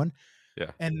funny one.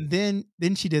 Yeah. And then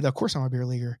she did, of course I'm a beer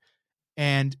leaguer,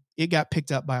 and it got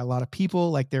picked up by a lot of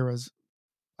people. Like there was,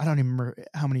 I don't even remember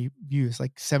how many views,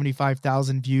 like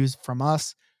 75,000 views from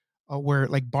us, where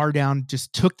like Bar Down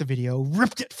just took the video,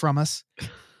 ripped it from us,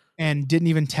 and didn't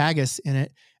even tag us in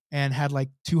it, and had like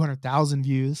 200,000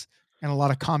 views and a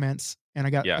lot of comments. And I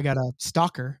got a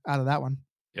stalker out of that one.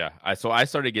 Yeah. So I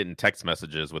started getting text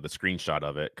messages with a screenshot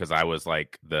of it because I was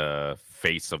like the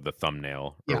face of the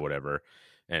thumbnail or whatever.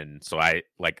 And so I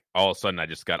like all of a sudden I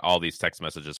just got all these text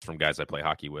messages from guys I play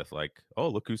hockey with, like, oh,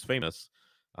 look who's famous.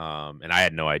 And I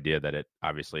had no idea that it,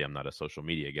 obviously I'm not a social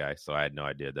media guy, so I had no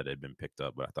idea that it had been picked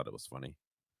up, but I thought it was funny.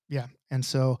 Yeah. And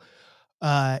so,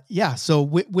 so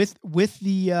with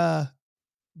the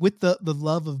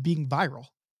love of being viral,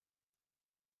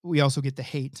 we also get the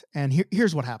hate. And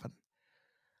here's what happened.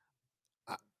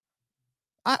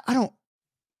 I don't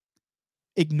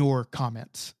ignore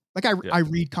comments. Like I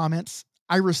read comments.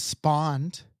 I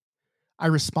respond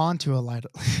to a lot.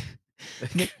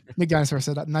 Nick Dinosaur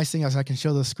said that nice thing is I can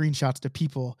show those screenshots to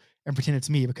people and pretend it's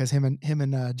me because him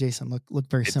and Jason look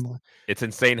very similar. It's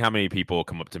insane how many people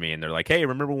come up to me and they're like, hey,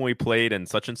 remember when we played in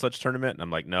such and such tournament? And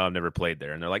I'm like, no, I've never played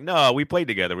there. And they're like, no, we played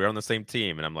together. We were on the same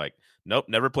team. And I'm like, nope,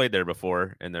 never played there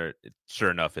before. And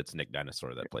sure enough, it's Nick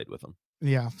Dinosaur that played with them.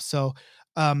 Yeah. So,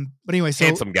 but anyway,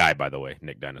 handsome guy, by the way,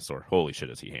 Nick Dinosaur. Holy shit,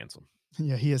 is he handsome?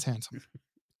 Yeah, he is handsome.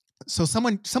 So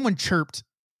someone chirped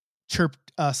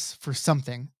us for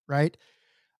something, right?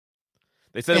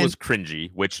 They said it was cringy,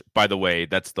 which, by the way,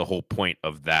 that's the whole point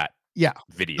of that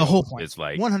video. The whole point is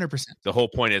like 100%. The whole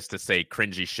point is to say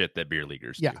cringy shit that beer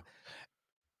leaguers do.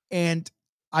 And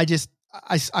I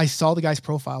saw the guy's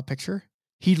profile picture.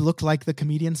 He looked like the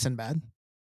comedian Sinbad.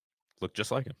 Looked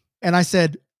just like him. And I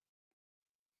said,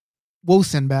 whoa,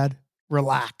 Sinbad,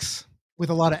 relax. With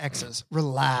a lot of X's.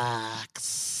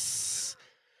 Relax.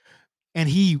 And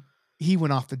he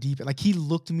went off the deep end. Like he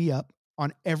looked me up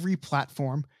on every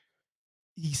platform.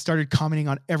 He started commenting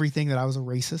on everything that I was a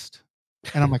racist.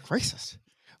 And I'm like, racist?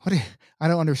 I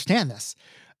don't understand this.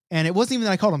 And it wasn't even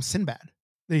that I called him Sinbad,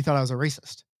 that he thought I was a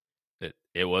racist.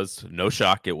 It was no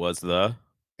shock. It was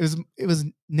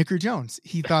Nicker Jones.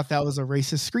 He thought that was a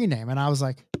racist screen name. And I was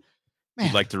like, man.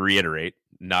 You'd like to reiterate,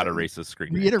 not a racist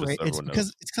screen name. Reiterate. It's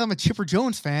because I'm a Chipper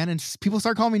Jones fan and people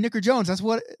start calling me Nicker Jones.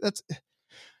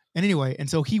 And anyway, and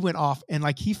so he went off and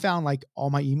like he found like all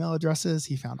my email addresses.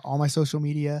 He found all my social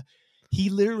media. He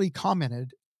literally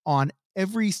commented on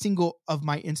every single of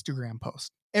my Instagram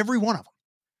posts, every one of them.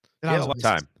 He has a lot of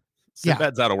time.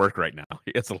 Sinbad's out of work right now.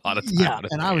 He has a lot of time. Yeah,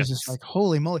 and I was just like,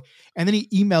 holy moly. And then he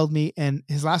emailed me, and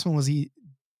his last one was he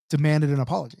demanded an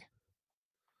apology.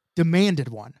 Demanded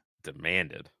one.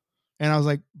 Demanded. And I was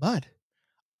like, bud,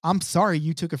 I'm sorry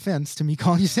you took offense to me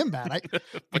calling you Sinbad. Like,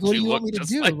 what do you want me to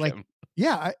do? Like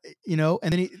yeah, and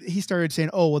then he started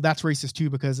saying, oh, well, that's racist too,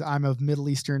 because I'm of Middle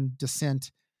Eastern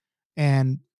descent.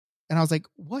 And I was like,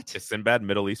 what? Is Sinbad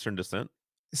Middle Eastern descent?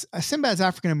 Sinbad's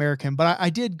African-American, but I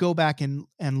did go back and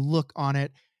look on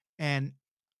it. And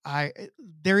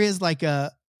there is like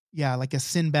a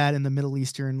Sinbad in the Middle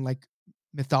Eastern, like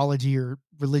mythology or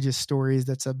religious stories.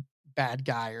 That's a bad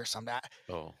guy or something.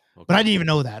 Oh, okay. But I didn't even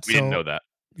know that. We didn't know that.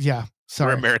 Yeah.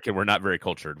 Sorry. We're American. We're not very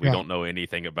cultured. We don't know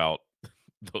anything about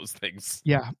those things.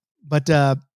 Yeah. But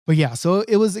yeah, so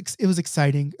it was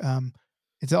exciting.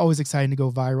 It's always exciting to go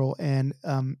viral. And,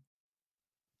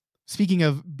 speaking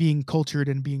of being cultured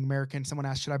and being American, someone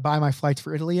asked, should I buy my flights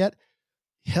for Italy yet?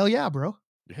 Hell yeah, bro.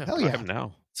 Yeah, hell yeah.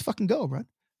 Now. Let's fucking go, bro.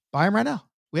 Buy them right now.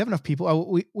 We have enough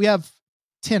people. We have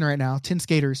 10 right now, 10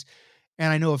 skaters.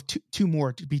 And I know of two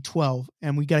more to be 12,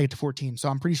 and we got to get to 14. So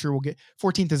I'm pretty sure we'll get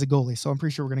 14th as a goalie. So I'm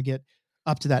pretty sure we're going to get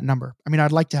up to that number. I mean,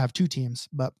 I'd like to have 2 teams,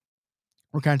 but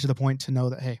we're kind of to the point to know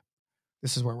that, hey,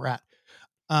 this is where we're at.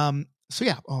 So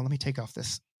yeah. Oh, let me take off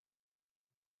this.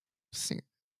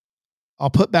 I'll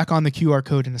put back on the QR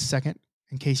code in a second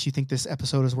in case you think this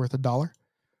episode is worth $1.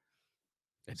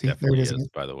 It See, there definitely it is is, again.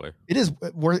 by the way. It is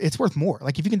worth. It's worth more.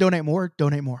 Like if you can donate more,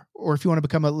 or if you want to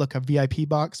become a VIP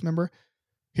box member,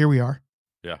 here we are.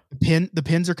 Yeah. The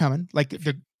pins are coming. Like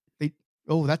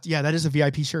that is a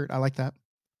VIP shirt. I like that.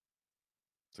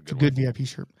 It's a good VIP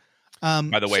shirt.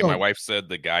 By the way, my wife said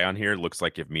the guy on here looks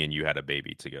like if me and you had a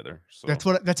baby together. So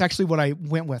that's actually what I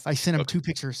went with. I sent him 2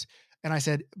 pictures and I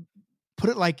said, put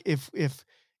it like if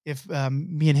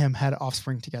me and him had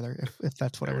offspring together, if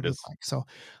that's what it would look like. So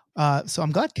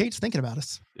I'm glad Kate's thinking about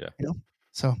us. Yeah.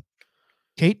 So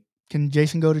Kate, can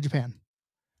Jason go to Japan?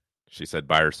 She said,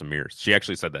 buy her some mirrors. She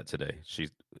actually said that today.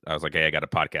 I was like, hey, I got a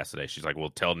podcast today. She's like, well,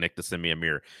 tell Nick to send me a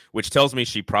mirror, which tells me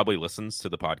she probably listens to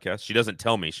the podcast. She doesn't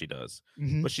tell me she does,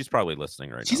 but she's probably listening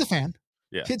right now. She's a fan.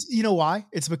 Yeah. Kids, you know why?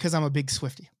 It's because I'm a big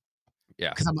Swiftie. Yeah.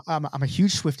 Because I'm a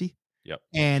huge Swiftie. Yep.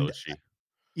 And so is she.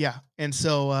 Yeah. And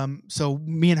so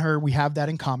me and her, we have that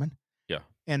in common. Yeah.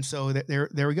 And so there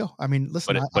we go. I mean,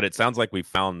 listen. But it sounds like we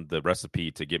found the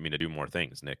recipe to get me to do more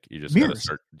things, Nick. You just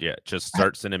gotta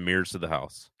start sending mirrors to the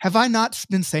house. Have I not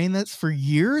been saying that for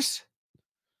years?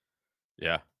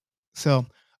 Yeah. So,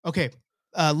 okay.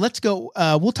 Let's go.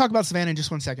 We'll talk about Savannah in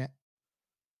just 1 second.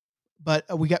 But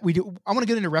I want to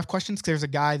get into ref questions because there's a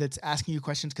guy that's asking you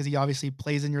questions because he obviously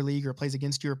plays in your league or plays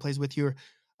against you or plays with you.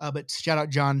 But shout out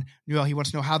John Newell. He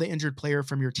wants to know how the injured player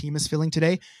from your team is feeling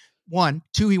today. 1,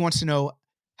 2, he wants to know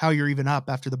how you're even up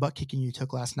after the butt kicking you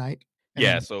took last night.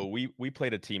 And so we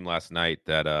played a team last night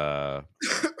that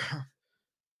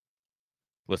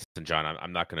listen, John,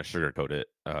 I'm not going to sugarcoat it.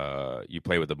 You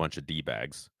play with a bunch of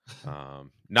D-bags.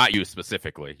 Not you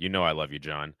specifically. You know I love you,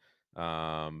 John.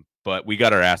 But we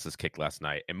got our asses kicked last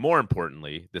night. And more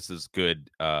importantly, this is good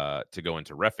to go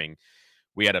into reffing.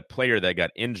 We had a player that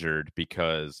got injured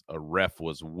because a ref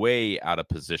was way out of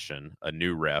position, a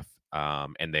new ref,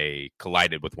 and they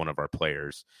collided with one of our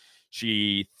players.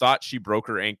 She thought she broke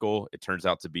her ankle. It turns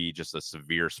out to be just a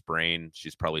severe sprain.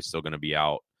 She's probably still going to be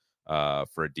out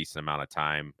for a decent amount of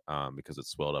time because it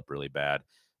swelled up really bad.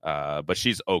 But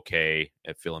she's okay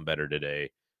and feeling better today.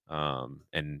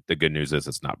 And the good news is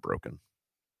it's not broken.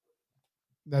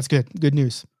 That's good. Good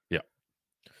news. Yeah.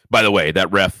 By the way,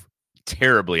 that ref,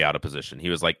 terribly out of position. He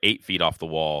was like 8 feet off the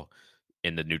wall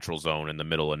in the neutral zone in the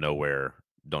middle of nowhere.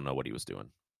 Don't know what he was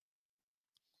doing.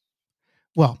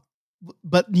 Well,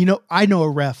 but I know a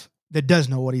ref that does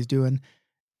know what he's doing.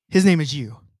 His name is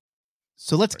you.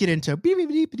 So let's get into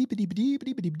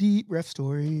ref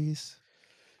stories.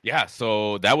 Yeah,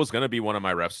 so that was going to be one of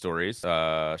my ref stories.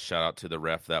 Shout out to the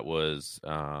ref that was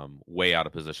way out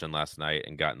of position last night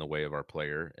and got in the way of our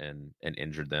player and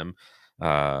injured them.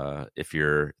 If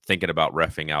you're thinking about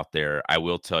reffing out there, I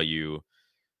will tell you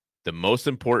the most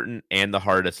important and the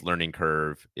hardest learning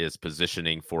curve is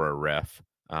positioning for a ref.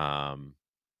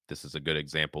 This is a good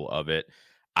example of it.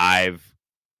 I've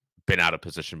been out of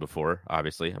position before.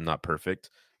 Obviously, I'm not perfect.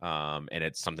 And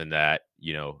it's something that,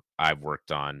 I've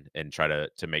worked on and try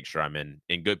to make sure I'm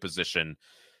in good position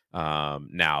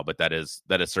now. But that is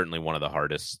certainly one of the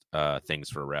hardest things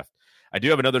for a ref. I do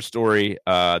have another story.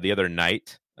 The other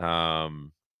night,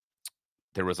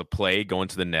 there was a play going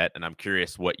to the net, and I'm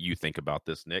curious what you think about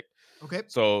this, Nick. Okay.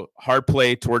 So hard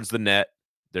play towards the net.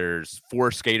 There's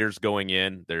 4 skaters going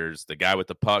in. There's the guy with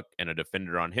the puck and a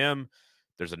defender on him.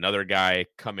 There's another guy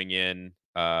coming in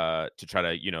to try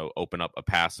to, open up a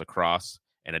pass across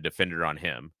and a defender on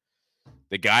him.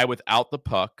 The guy without the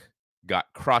puck got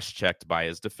cross-checked by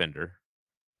his defender.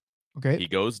 Okay. He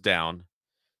goes down,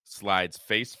 slides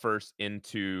face first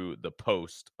into the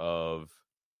post of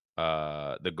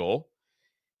the goal,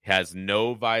 has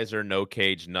no visor, no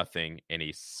cage, nothing, and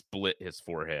he split his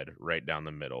forehead right down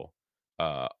the middle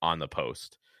on the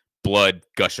post. Blood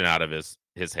gushing out of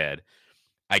his head.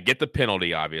 I get the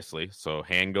penalty, obviously, so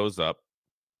hand goes up.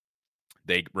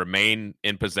 They remain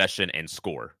in possession and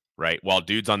score, right? While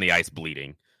dude's on the ice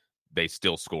bleeding, they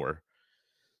still score.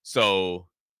 So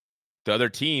the other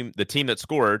team, the team that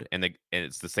scored, and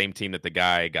it's the same team that the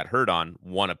guy got hurt on,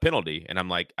 won a penalty. And I'm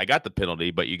like, I got the penalty,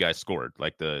 but you guys scored.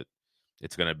 Like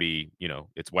it's going to be,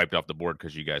 it's wiped off the board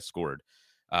because you guys scored.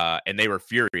 And they were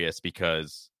furious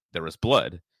because there was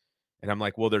blood. And I'm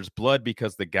like, well, there's blood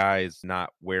because the guy's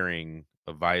not wearing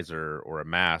a visor or a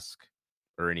mask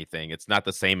or anything. It's not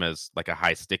the same as like a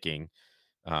high sticking.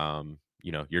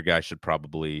 Your guy should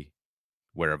probably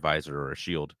wear a visor or a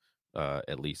shield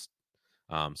at least.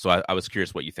 So I was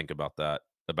curious what you think about that,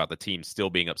 about the team still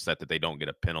being upset that they don't get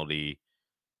a penalty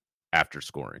after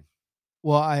scoring.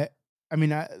 Well, I mean,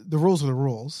 the rules are the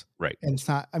rules, right? And it's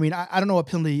not. I mean, I don't know what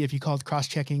penalty if you call it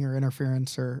cross-checking or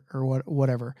interference or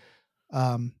whatever.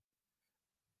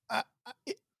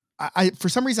 I for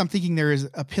some reason I'm thinking there is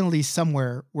a penalty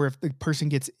somewhere where if the person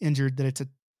gets injured that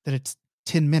it's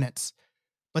 10 minutes,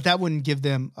 but that wouldn't give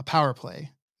them a power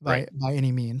play by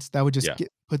any means. That would just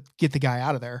get the guy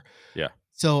out of there. Yeah.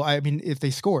 So I mean, if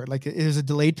they scored, like it is a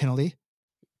delayed penalty,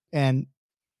 and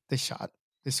they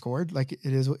scored, like it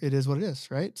is what it is,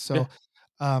 right? So,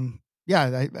 I mean,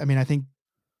 I think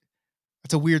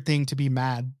it's a weird thing to be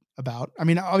mad about. I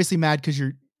mean, obviously mad because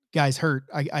your guy's hurt.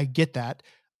 I get that.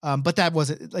 But that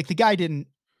wasn't like the guy didn't.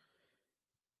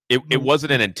 It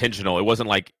wasn't an intentional. It wasn't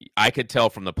like I could tell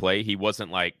from the play. He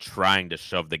wasn't like trying to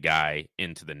shove the guy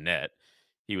into the net.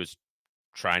 He was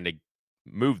trying to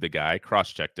move the guy,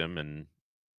 cross-checked him, and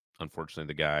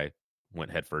unfortunately the guy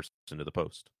went headfirst into the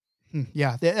post.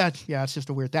 Yeah. It's just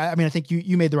a weird thing. I mean, I think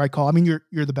you made the right call. I mean,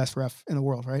 you're the best ref in the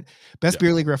world, right? Best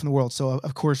beer league ref in the world. So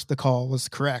of course the call was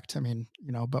correct. I mean,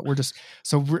 but we're just,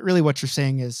 so really what you're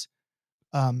saying is,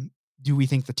 do we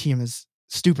think the team is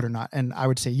stupid or not? And I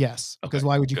would say yes, because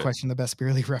why would you question the best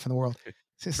beer league ref in the world?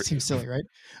 It seems silly, right?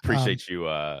 Appreciate you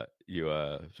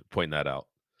pointing that out.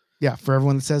 Yeah. For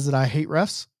everyone that says that I hate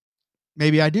refs,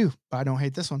 maybe I do, but I don't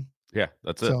hate this one. Yeah,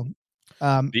 that's it. So,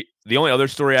 the only other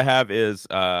story I have is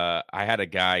I had a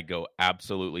guy go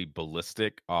absolutely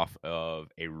ballistic off of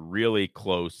a really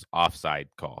close offside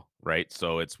call, right?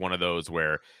 So it's one of those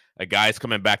where a guy's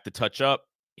coming back to touch up,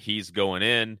 he's going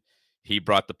in, he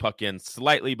brought the puck in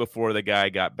slightly before the guy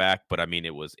got back, but I mean,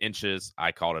 it was inches.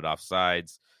 I called it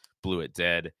offsides, blew it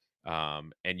dead.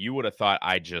 And you would have thought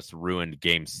I just ruined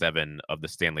Game 7 of the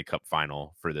Stanley Cup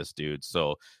final for this dude.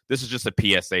 So this is just a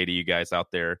PSA to you guys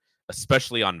out there,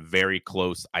 especially on very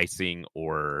close icing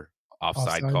or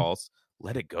offside calls.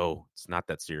 Let it go. It's not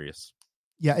that serious.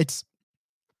 Yeah, it's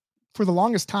for the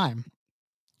longest time,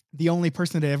 the only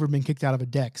person that had ever been kicked out of a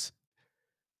Dex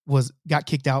got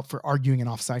kicked out for arguing an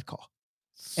offside call.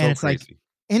 So and it's crazy. like,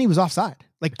 and he was offside,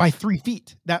 like by 3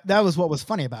 feet. That was what was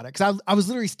funny about it. Cause I was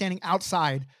literally standing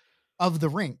outside of the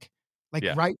rink, like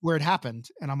right where it happened.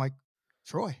 And I'm like,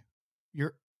 Troy,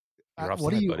 you're offside,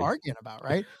 what are you arguing about?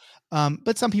 Right.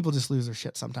 But some people just lose their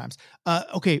shit sometimes.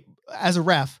 Okay. As a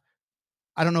ref,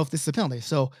 I don't know if this is a penalty.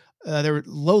 So there were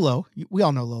Lolo. We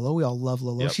all know Lolo. We all love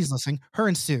Lolo. Yep. She's listening. Her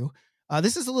and Sue.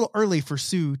 This is a little early for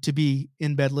Sue to be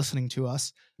in bed listening to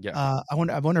us. Yeah. I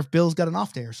wonder if Bill's got an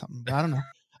off day or something. I don't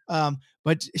know.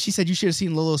 But she said you should have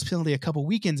seen Lolo's penalty a couple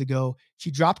weekends ago.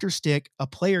 She dropped her stick. A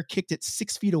player kicked it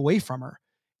 6 feet away from her,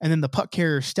 and then the puck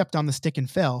carrier stepped on the stick and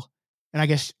fell. And I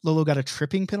guess Lolo got a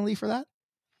tripping penalty for that.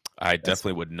 I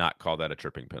definitely would not call that a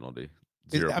tripping penalty.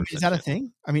 0%. Is that a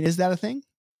thing? I mean, is that a thing?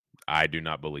 I do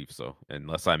not believe so,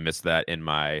 unless I missed that in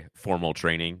my formal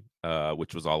training,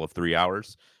 which was all of 3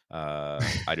 hours.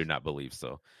 I do not believe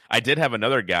so. I did have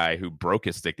another guy who broke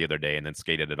his stick the other day and then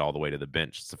skated it all the way to the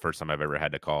bench. It's the first time I've ever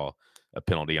had to call a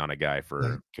penalty on a guy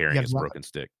for carrying his broken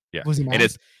stick. Yeah. Was he mad?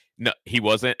 No, he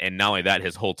wasn't. And not only that,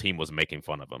 his whole team was making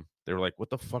fun of him. They were like, "What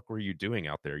the fuck were you doing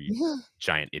out there, you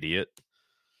giant idiot?"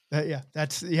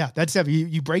 That's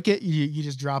you break it, you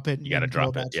just drop it. You got to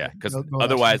drop it. Yeah. Because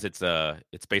otherwise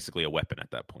it's basically a weapon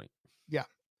at that point. Yeah.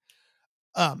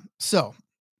 So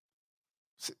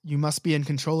you must be in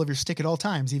control of your stick at all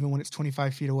times, even when it's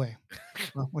 25 feet away.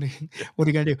 Well, what are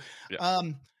you going to do? Yeah.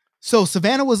 So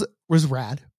Savannah was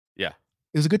rad. Yeah.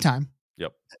 It was a good time.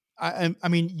 Yep. I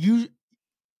mean,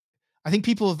 I think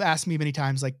people have asked me many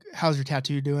times, like, how's your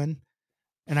tattoo doing?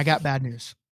 And I got bad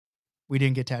news. We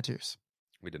didn't get tattoos.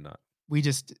 We did not. We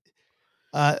just,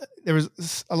 there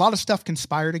was a lot of stuff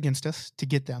conspired against us to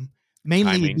get them.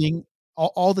 Mainly being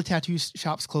all the tattoo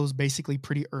shops closed basically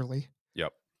pretty early.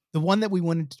 Yep. The one that we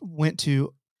went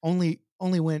to only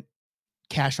went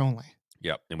cash only.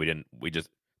 Yep. And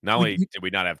not only did we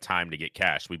not have time to get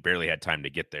cash, we barely had time to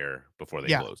get there before they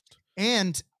closed.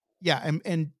 And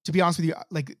to be honest with you,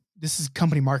 like, this is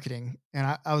company marketing,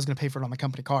 and I was going to pay for it on the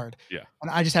company card. Yeah.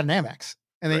 And I just had an Amex,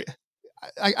 and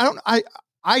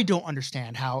I don't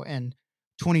understand how in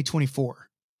 2024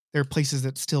 there are places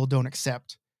that still don't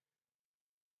accept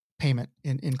payment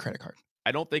in credit card.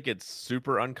 I don't think it's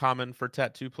super uncommon for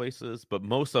tattoo places, but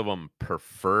most of them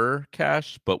prefer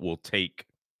cash, but will take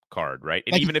card, right?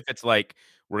 And even if it's like,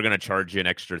 we're going to charge you an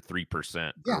extra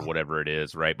 3% or whatever it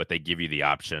is, right? But they give you the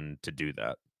option to do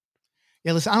that.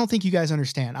 Yeah, listen, I don't think you guys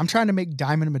understand. I'm trying to make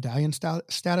diamond medallion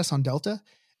status on Delta,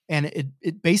 and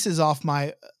it bases off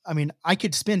I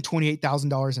could spend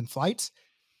 $28,000 in flights,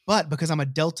 but because I'm a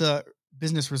Delta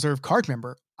Business Reserve card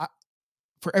member,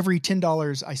 for every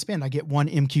 $10 I spend, I get one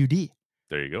MQD.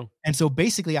 There you go. And so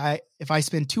basically, if I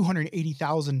spend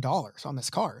 $280,000 on this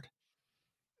card,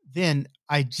 then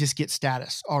I just get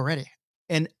status already.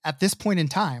 And at this point in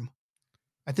time,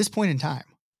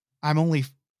 I'm only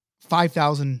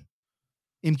 $5,000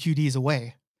 MQDs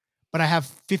away, but I have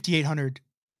 5,800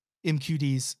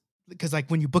 MQDs because like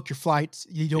when you book your flights,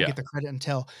 you don't get the credit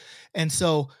until, and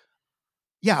so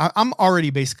yeah, I'm already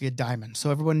basically a diamond.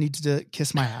 So everyone needs to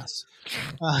kiss my ass.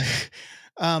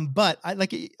 But I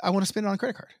want to spend it on a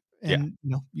credit card, and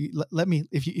let me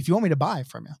if you want me to buy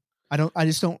from you, I don't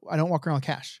walk around with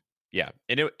cash. Yeah,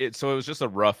 and so it was just a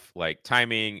rough like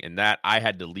timing, and that I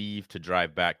had to leave to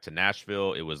drive back to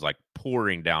Nashville. It was like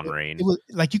pouring down rain. It was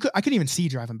like I couldn't even see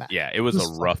driving back. Yeah, it was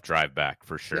a rough drive back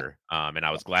for sure. Yeah. And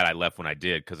I was glad I left when I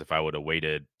did, because if I would have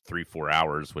waited 3-4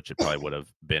 hours, which it probably would have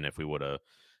been if we would have,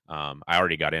 I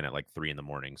already got in at like 3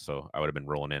 a.m, so I would have been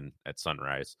rolling in at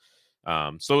sunrise.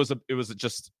 So it was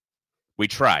just, we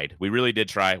tried. We really did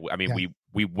try. I mean,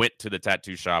 we went to the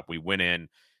tattoo shop. We went in.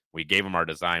 We gave them our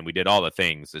design. We did all the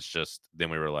things. It's just then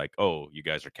we were like, oh, you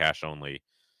guys are cash only,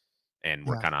 and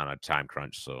we're kind of on a time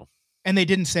crunch. So, and they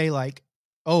didn't say like,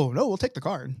 oh no, we'll take the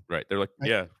card. Right? They're like,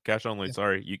 yeah, cash only. Yeah.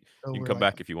 Sorry, you can come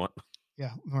back if you want. Yeah,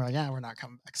 we're like, we're not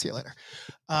coming back. See you later.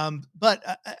 But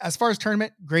as far as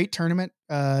tournament, great tournament.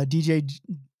 DJ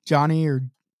Johnny or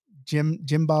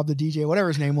Jim Bob the DJ, whatever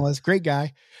his name was, great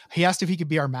guy. He asked if he could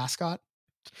be our mascot.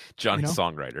 Johnny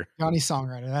Songwriter. Johnny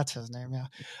Songwriter, that's his name.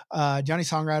 Yeah, Johnny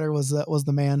Songwriter was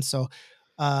the man. So,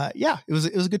 it was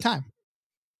a good time.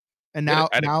 And now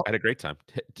I had a great time.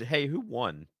 Hey, who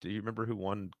won? Do you remember who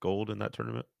won gold in that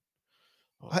tournament?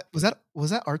 Was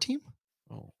that our team?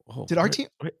 Oh, did our team?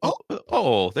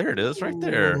 There it is, right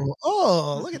there.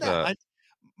 Oh, look at that!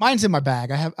 Mine's in my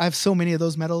bag. I have so many of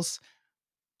those medals.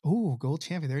 Ooh, gold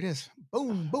champion! There it is.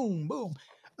 Boom, boom, boom.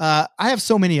 I have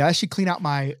so many. I should clean out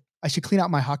my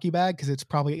hockey bag because it's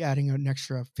probably adding an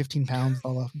extra 15 pounds.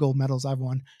 All the gold medals I've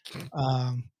won.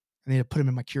 I need to put them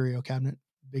in my curio cabinet.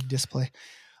 Big display.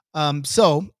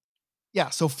 So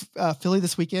Philly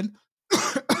this weekend,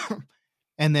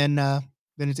 and then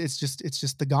it's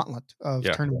just the gauntlet of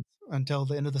tournaments until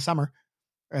the end of the summer,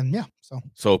 and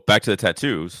So back to the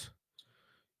tattoos.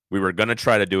 We were gonna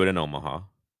try to do it in Omaha.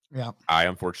 Yeah, I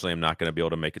unfortunately am not going to be able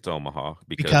to make it to Omaha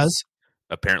because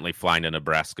apparently flying to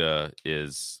Nebraska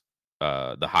is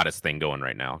the hottest thing going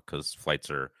right now because flights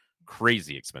are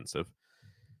crazy expensive.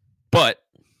 But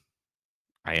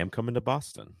I am coming to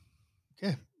Boston.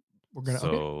 Okay.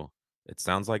 It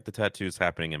sounds like the tattoo is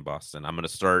happening in Boston. I'm going to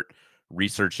start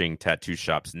researching tattoo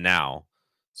shops now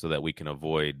so that we can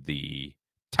avoid the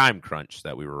time crunch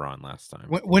that we were on last time.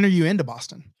 When are you into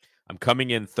Boston? I'm coming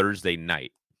in Thursday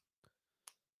night.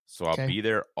 So I'll be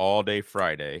there all day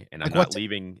Friday, and I'm not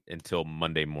leaving until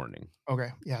Monday morning. Okay.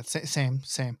 Yeah, same.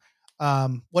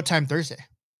 What time Thursday?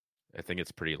 I think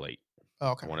it's pretty late. Oh,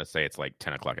 okay. I want to say it's like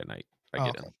 10 o'clock at night. I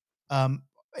get in.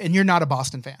 And you're not a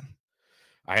Boston fan?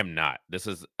 I am not.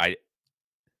 I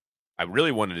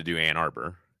really wanted to do Ann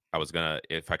Arbor.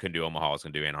 If I couldn't do Omaha, I was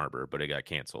going to do Ann Arbor, but it got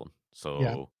canceled.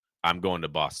 So I'm going to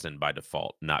Boston by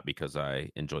default, not because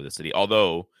I enjoy the city.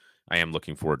 Although I am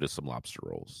looking forward to some lobster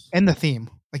rolls. And the theme.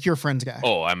 Like you're a Friends guy.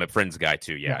 Oh, I'm a Friends guy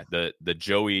too. Yeah. The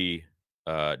Joey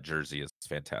jersey is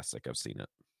fantastic. I've seen it.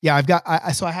 Yeah,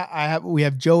 we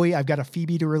have Joey. I've got a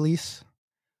Phoebe to release.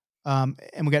 And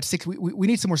we got 6. We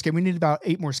need some more skaters. We need about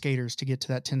 8 more skaters to get to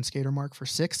that 10 skater mark for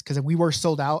 6 because we were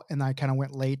sold out, and I kind of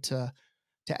went late to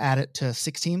add it to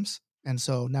 6 teams, and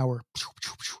so now so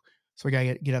we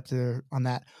gotta get up there on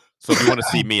that. So if you want to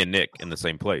see me and Nick in the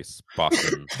same place,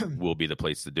 Boston will be the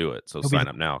place to do it. So sign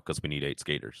up now because we need 8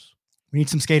 skaters. We need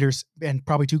some skaters and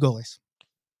probably 2 goalies.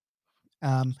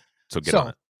 So get on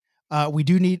it. We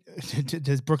do need,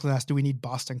 does Brooklyn ask, do we need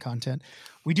Boston content?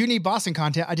 We do need Boston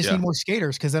content. I just need more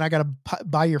skaters because then I got to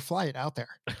buy your flight out there.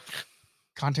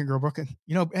 Content girl Brooklyn.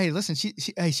 Hey, listen, she's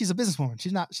a businesswoman.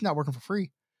 She's not working for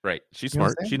free. Right. She's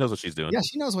smart. She knows what she's doing. Yeah,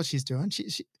 she knows what she's doing.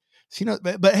 She knows.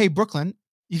 But hey, Brooklyn,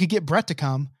 you could get Brett to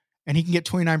come and he can get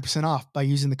 29% off by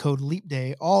using the code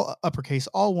LEAPDAY, all uppercase,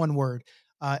 all one word.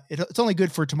 It's only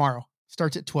good for tomorrow.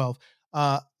 Starts at 12.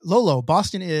 Lolo,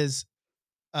 Boston is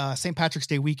St. Patrick's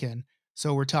Day weekend.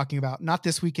 So we're talking about not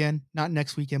this weekend, not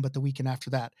next weekend, but the weekend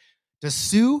after that. Does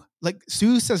Sue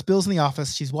says Bill's in the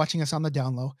office. She's watching us on the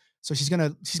down low. So she's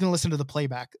gonna listen to the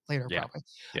playback later, probably.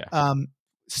 Yeah.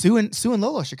 Sue and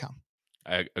Lolo should come.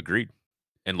 I agreed.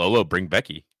 And Lolo, bring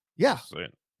Becky. Yeah.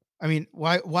 I mean,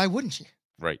 why wouldn't she?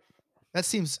 Right. That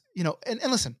seems, and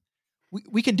listen,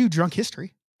 we can do drunk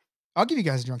history. I'll give you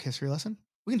guys a drunk history lesson.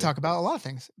 We can talk about a lot of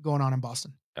things going on in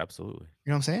Boston. Absolutely.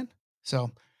 You know what I'm saying?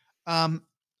 So, all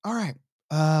right.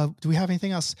 Do we have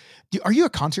anything else? Are you a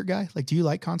concert guy? Like, do you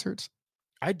like concerts?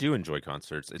 I do enjoy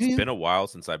concerts. It's been a while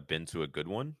since I've been to a good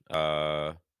one.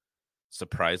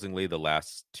 surprisingly, the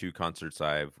last 2 concerts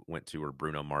I've went to were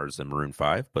Bruno Mars and Maroon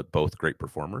 5, but both great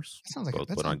performers. That sounds like both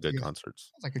put on good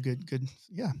concerts. Sounds like a good,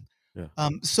 yeah. Yeah.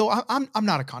 So I'm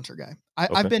not a concert guy.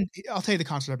 I'll tell you the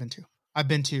concert I've been to. I've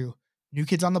been to New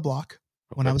Kids on the Block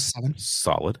when I was 7.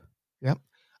 Solid. Yep.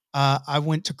 I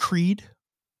went to Creed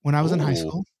when I was in high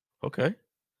school. Okay.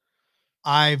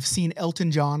 I've seen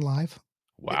Elton John live.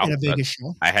 Wow. In a Vegas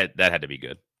show. That had to be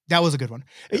good. That was a good one.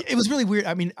 Yeah. It was really weird.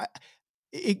 I mean,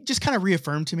 it just kind of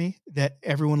reaffirmed to me that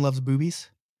everyone loves boobies,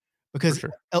 because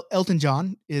Elton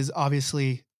John is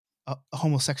obviously a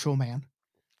homosexual man,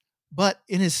 but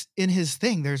in his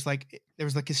thing, there was like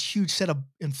this huge set of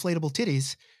inflatable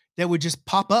titties that would just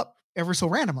pop up ever so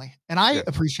randomly, and I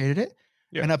appreciated it.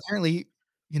 Yeah. And apparently,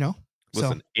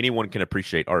 listen, anyone can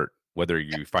appreciate art, whether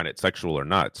you find it sexual or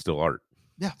not. It's still art.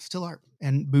 Yeah, still art,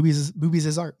 and boobies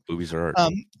is art. Boobies are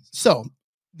art. So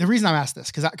the reason I'm asked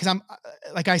this, because I'm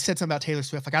like I said something about Taylor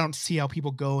Swift. Like, I don't see how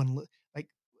people go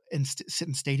and sit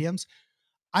in stadiums.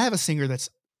 I have a singer that's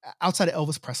outside of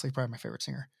Elvis Presley, probably my favorite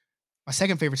singer. My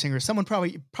second favorite singer is someone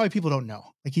probably people don't know.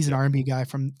 Like, he's an R&B guy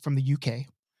from the UK.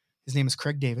 His name is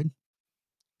Craig David.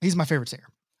 He's my favorite singer.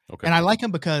 Okay. And I like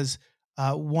him because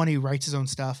one, he writes his own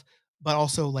stuff, but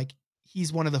also like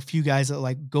he's one of the few guys that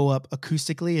like go up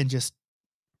acoustically and just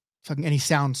fucking, and he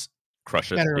sounds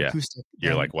crush it. Better acoustic.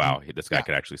 You're like, wow, this guy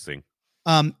could actually sing.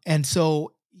 And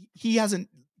so he hasn't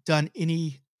done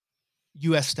any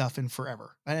US stuff in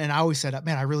forever. And I always said,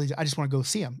 man, I just want to go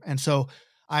see him. And so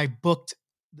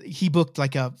he booked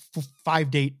like a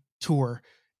 5-date tour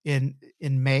in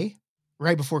May,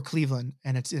 right before Cleveland,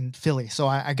 and it's in Philly. So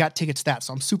I got tickets to that.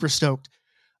 So I'm super stoked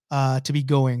to be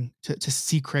going to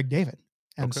see Craig David.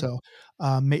 And so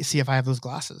see if I have those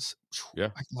glasses. Yeah.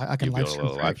 I can live stream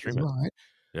it. Well, right?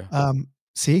 Yeah.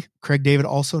 See, Craig David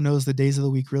also knows the days of the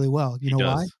week really well. You know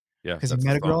why? Yeah. Because he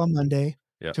met a girl on Monday,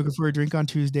 took her for a drink on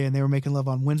Tuesday, and they were making love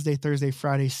on Wednesday, Thursday,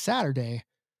 Friday, Saturday.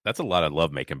 That's a lot of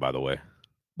love making, by the way.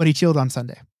 But he chilled on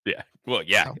Sunday. Yeah. Well,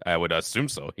 yeah, so, I would assume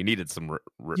so. He needed some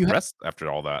rest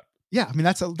after all that. Yeah. I mean,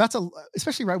 that's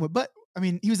especially right when, but I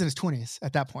mean, he was in his 20s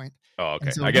at that point. Oh,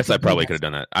 okay. So I guess I probably could have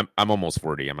done that. I'm almost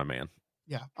 40. I'm a man.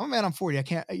 Yeah, I'm a man. I'm 40. I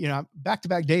can't,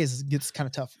 back-to-back days gets kind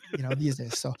of tough, these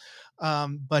days. So,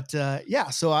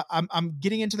 so I'm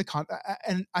getting into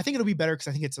and I think it'll be better because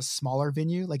I think it's a smaller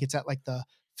venue. Like, it's at like the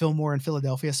Fillmore in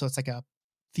Philadelphia. So it's like a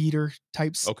theater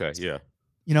type. Okay. Yeah.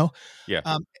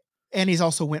 Yeah. And he's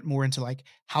also went more into like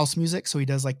house music. So he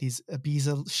does like these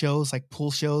Ibiza shows, like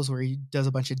pool shows where he does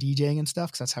a bunch of DJing and stuff,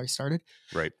 because that's how he started.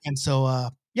 Right. And so,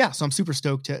 so I'm super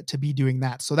stoked to be doing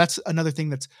that. So that's another thing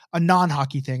that's a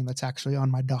non-hockey thing that's actually on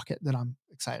my docket that I'm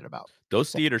excited about.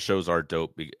 Those theater shows are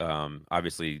dope.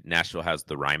 Obviously, Nashville has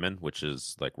the Ryman, which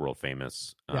is like world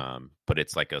famous, but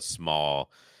it's like a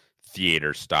small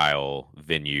theater style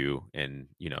venue. And,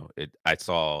 I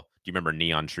saw, do you remember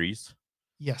Neon Trees?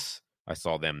 Yes. I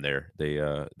saw them there. They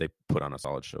put on a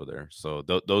solid show there. So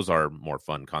those are more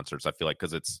fun concerts, I feel like,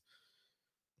 because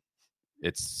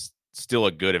it's still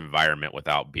a good environment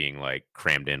without being like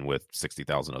crammed in with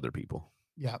 60,000 other people.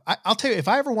 Yeah. I'll tell you, if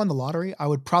I ever won the lottery, I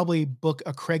would probably book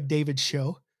a Craig David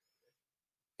show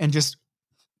and just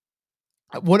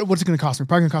what's it going to cost me?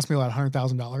 Probably going to cost me about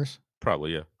 $100,000.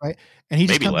 Probably. Yeah. Right. And he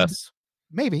maybe less.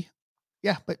 Maybe.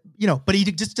 Yeah. But he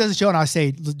just does a show, and I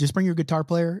say, just bring your guitar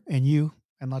player and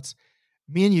let's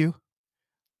me and you.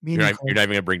 You're not even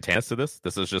going to bring Tanis to this?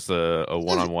 This is just a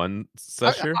one-on-one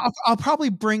session? I'll probably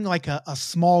bring like a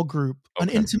small group, an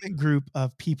intimate group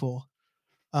of people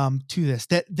to this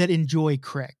that enjoy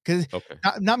Craig. Because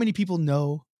not many people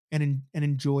know and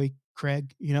enjoy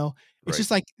Craig, It's just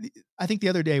like, I think the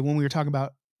other day when we were talking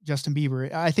about Justin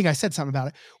Bieber, I think I said something about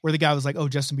it where the guy was like, oh,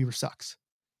 Justin Bieber sucks.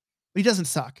 But he doesn't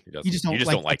suck. You just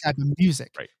don't like that type of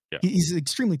music. Right. Yeah. He's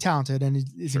extremely talented and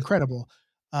is incredible.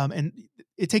 And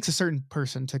it takes a certain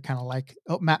person to kind of like,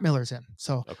 Matt Miller's in.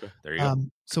 So, there you go.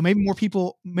 So maybe more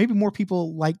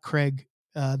people like Craig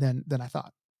than I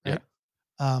thought. Right?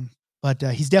 Yeah. But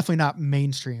he's definitely not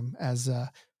mainstream as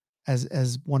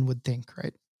one would think.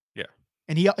 Right. Yeah.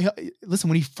 And he listen,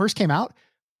 when he first came out,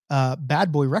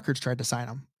 Bad Boy Records tried to sign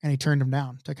him, and he turned him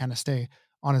down to kind of stay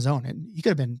on his own. And he could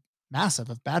have been massive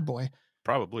if Bad Boy.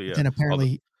 Probably. Yeah. And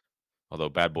apparently, although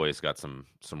Bad Boy's got some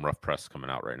rough press coming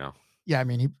out right now. Yeah, I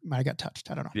mean, he might have got touched.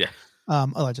 I don't know. Yeah.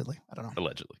 Allegedly. I don't know.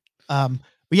 Allegedly. But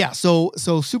yeah, so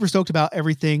super stoked about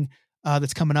everything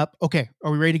that's coming up. Okay,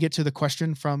 are we ready to get to the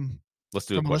question from? Let's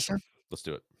do a question. Let's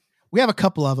do it. We have a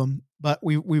couple of them, but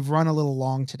we've run a little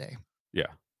long today. Yeah,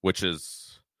 which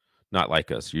is not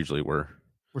like us. Usually we're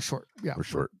short. Yeah, we're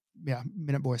short.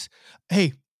 Minute boys.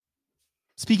 Hey,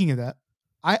 speaking of that,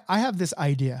 I have this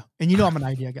idea, and you know I'm an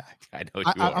idea guy. I know you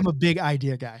are. I'm a big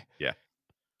idea guy. Yeah.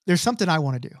 There's something I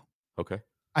want to do. Okay.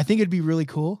 I think it'd be really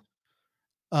cool.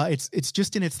 It's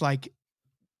just in its like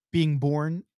being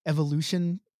born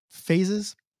evolution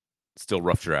phases. Still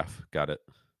rough giraffe. Got it.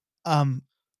 I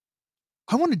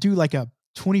want to do like a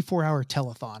 24-hour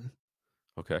telethon.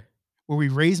 Okay. Where we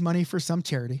raise money for some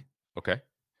charity. Okay.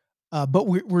 But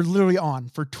we're literally on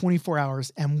for 24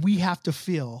 hours, and we have to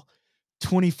fill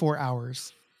 24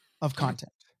 hours of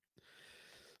content.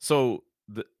 So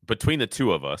between the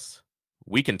two of us,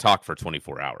 we can talk for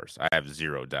 24 hours. I have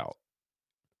zero doubt.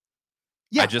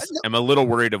 Yeah, I just am a little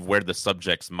worried of where the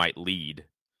subjects might lead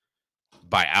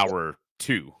by hour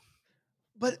 2.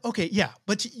 But okay, yeah.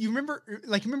 But you remember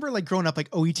like growing up, like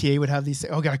OETA would have these.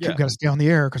 Oh, gotta stay on the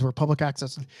air because we're public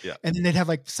access. Yeah. And then they'd have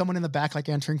like someone in the back like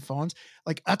answering phones.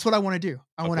 Like that's what I want to do.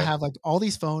 I want to have like all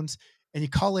these phones, and you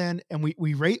call in, and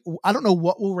we rate. I don't know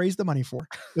what we'll raise the money for.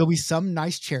 It'll be some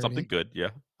nice charity. Something good, yeah.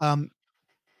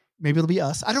 Maybe it'll be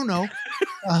us. I don't know.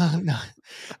 No.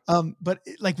 But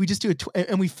like we just do it,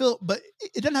 and we fill. But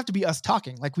it doesn't have to be us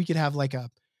talking. Like we could have like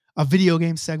a video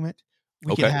game segment.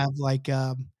 We could have like.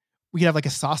 We could have like a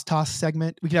sauce toss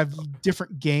segment. We could have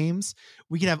different games.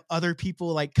 We could have other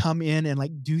people like come in and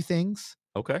like do things.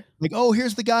 Okay. Like, oh,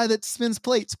 here's the guy that spins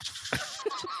plates.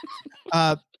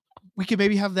 We could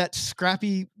maybe have that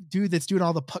scrappy dude that's doing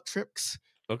all the puck tricks.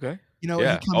 Okay. You know, he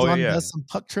comes on and does some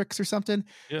puck tricks or something.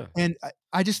 Yeah. And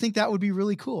I just think that would be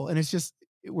really cool. And it's just,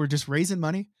 we're just raising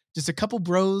money. Just a couple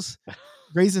bros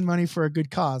raising money for a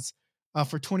good cause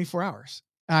for 24 hours.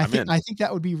 And I think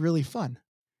that would be really fun.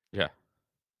 Yeah.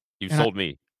 You've sold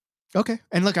me. Okay.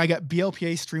 And look, I got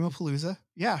BLPA Streamapalooza.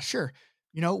 Yeah, sure.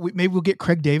 You know, maybe we'll get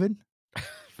Craig David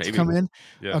to come in.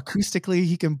 Yeah. Acoustically,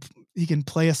 he can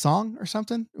play a song or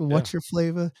something. What's your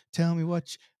flavor? Tell me what,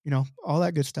 all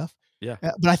that good stuff. Yeah.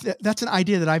 But that's an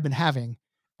idea that I've been having.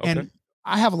 Okay. And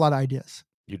I have a lot of ideas.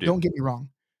 You do. Don't get me wrong.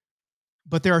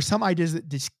 But there are some ideas that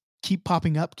just keep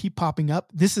popping up.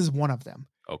 This is one of them.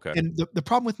 Okay. And the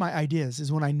problem with my ideas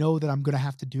is when I know that I'm going to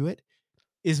have to do it,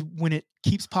 is when it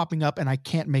keeps popping up and I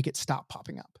can't make it stop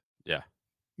popping up. Yeah.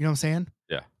 You know what I'm saying?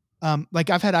 Yeah.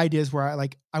 Like I've had ideas where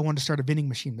I wanted to start a vending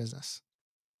machine business.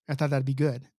 I thought that'd be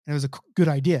good. And it was a good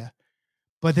idea,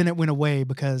 but then it went away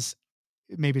because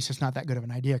maybe it's just not that good of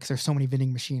an idea because there's so many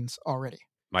vending machines already.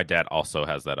 My dad also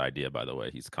has that idea, by the way.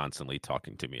 He's constantly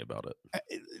talking to me about it.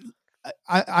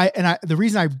 The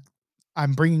reason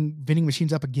I'm bringing vending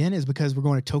machines up again is because we're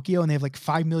going to Tokyo and they have like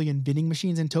 5 million vending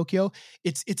machines in Tokyo.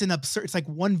 It's an absurd. It's like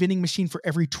one vending machine for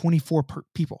every 24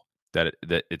 people. That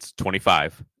it's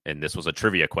 25. And this was a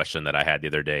trivia question that I had the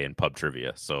other day in pub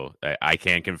trivia. So I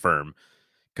can confirm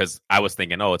because I was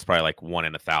thinking, it's probably like 1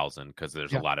 in 1,000 because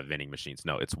there's a lot of vending machines.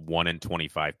 No, it's 1 in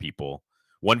 25 people.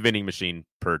 One vending machine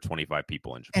per 25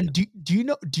 people in Japan. And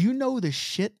do you know the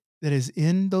shit that is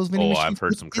in those vending machines? I've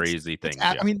heard some crazy things.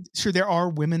 I mean, sure, there are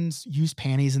women's used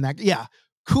panties and that. Yeah,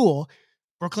 cool.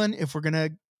 Brooklyn, if we're gonna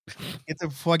get I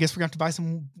guess we're gonna have to buy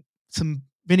some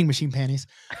vending machine panties.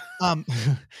 No,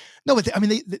 but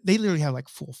they literally have like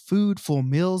full food, full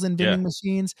meals in vending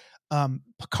machines.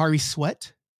 Pocari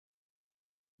Sweat.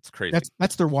 It's crazy.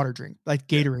 That's their water drink. Like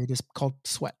Gatorade is called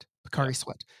Sweat. Pocari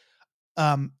Sweat.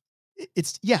 But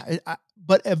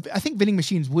I think vending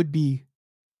machines would be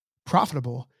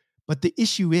profitable. But the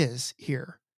issue is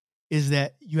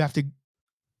that you have to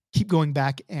keep going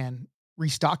back and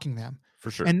restocking them.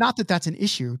 For sure. And not that that's an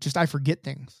issue, just I forget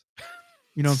things.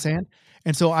 You know what I'm saying?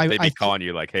 And so they'd be calling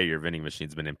you like, hey, your vending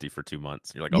machine's been empty for 2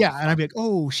 months. You're like, yeah. And I'd be like,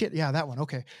 oh shit. Yeah, that one.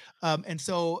 Okay. And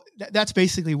so that's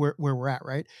basically where we're at.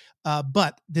 Right.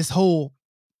 But this whole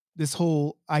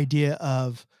idea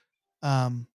of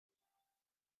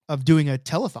doing a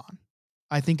telethon,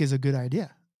 I think is a good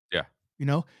idea. Yeah.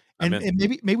 And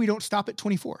maybe we don't stop at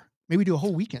 24. Maybe we do a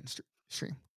whole weekend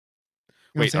stream.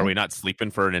 Wait, are we not sleeping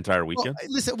for an entire weekend?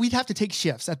 Well, listen, we'd have to take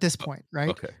shifts at this point, right?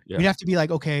 Okay. Yeah. We'd have to be like,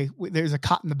 okay, there's a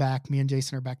cot in the back. Me and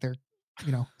Jason are back there,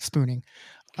 spooning.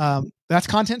 That's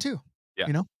content too.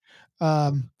 Yeah.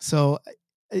 So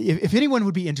if anyone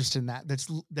would be interested in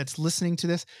that's listening to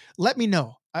this, let me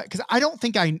know. Because I don't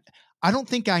think I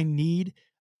need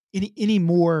any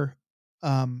more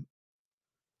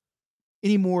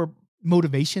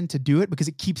motivation to do it because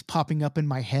it keeps popping up in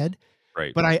my head.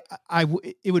 Right. But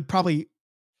it would probably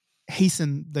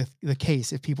hasten the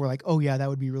case if people are like, oh yeah, that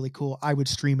would be really cool. I would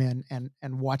stream in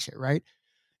and watch it. Right.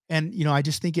 And, I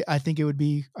just think it would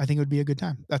be a good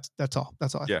time. That's all.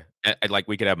 Yeah. And like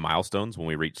we could have milestones when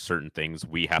we reach certain things.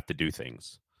 We have to do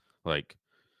things like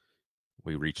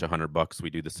we reach $100. We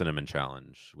do the cinnamon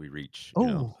challenge. We reach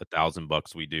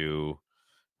 $1,000. We do,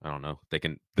 I don't know.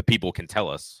 The people can tell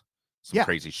us some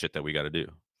crazy shit that we got to do.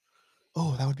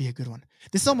 Oh, that would be a good one.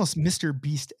 This is almost Mr.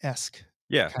 Beast-esque.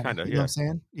 Yeah, kind of. You know what I'm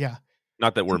saying? Yeah.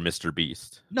 Not that we're Mr.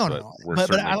 Beast. No. We're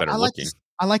certainly better looking.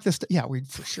 I like this. Yeah, we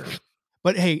for sure.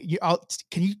 But hey,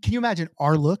 can you imagine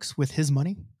our looks with his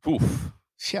money? Oof.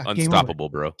 Yeah, unstoppable,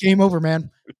 bro. Game over, man.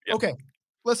 Yep. Okay,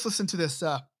 let's listen to this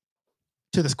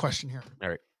question here. All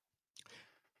right.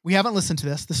 We haven't listened to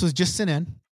this. This was just sent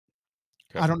in.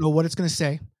 Okay. I don't know what it's going to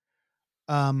say.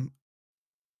 I'm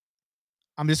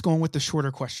just going with the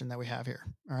shorter question that we have here.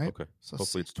 All right. Okay. So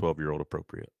hopefully it's 12-year-old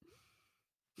appropriate.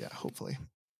 Yeah, hopefully.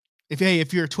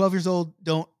 If you're 12 years old,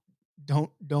 don't Be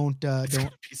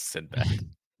sent back.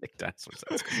 Like dinosaurs.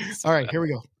 All right, here we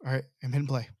go. All right, I'm hitting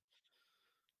play.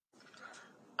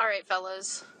 All right,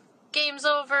 fellas. Game's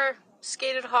over.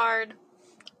 Skated hard.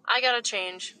 I gotta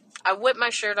change. I whipped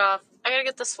my shirt off. I gotta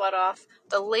get the sweat off.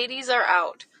 The ladies are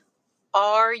out.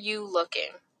 Are you looking?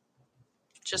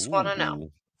 Just want to know.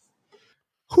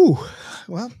 Whew.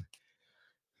 Well,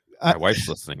 my wife's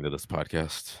listening to this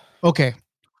podcast. Okay.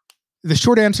 The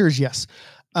short answer is yes.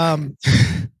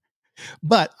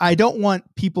 But I don't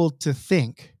want people to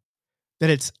think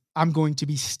that I'm going to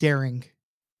be staring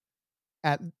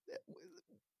at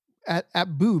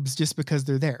boobs just because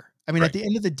they're there. I mean, At the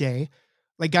end of the day,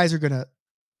 like, guys are going to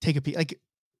take a peek. Like,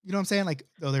 you know what I'm saying? Like,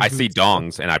 I see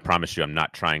dongs, and I promise you I'm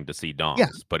not trying to see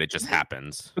dongs, but it just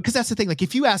happens. Because that's the thing. Like,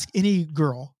 if you ask any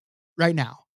girl right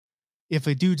now, if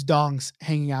a dude's dong's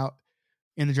hanging out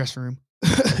in the dressing room,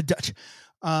 Dutch,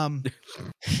 are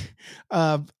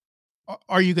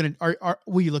you going to,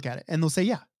 will you look at it? And they'll say,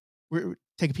 yeah,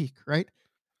 take a peek. Right.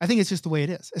 I think it's just the way it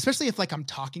is, especially if, like, I'm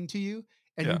talking to you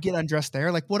and you get undressed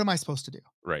there. Like, what am I supposed to do?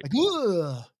 Right. Like,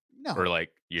 no. Or like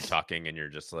you're talking and you're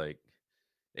just like,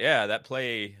 yeah, that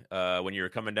play, when you were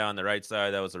coming down the right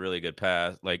side, that was a really good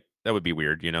pass. Like, that would be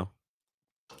weird, you know?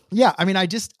 Yeah. I mean, I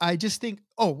just think,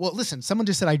 oh, well, listen, someone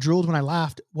just said I drooled when I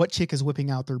laughed. What chick is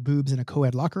whipping out their boobs in a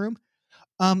co-ed locker room?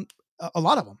 A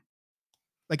lot of them.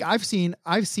 Like, I've seen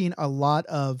a lot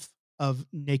of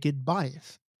naked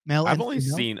bodies. Male. I've only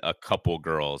seen a couple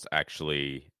girls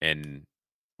actually, and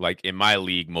like in my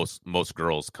league, most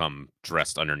girls come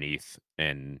dressed underneath,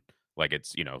 and like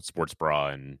it's, you know, sports bra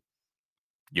and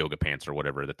yoga pants or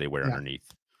whatever that they wear underneath.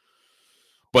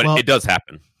 But it does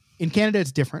happen. In Canada,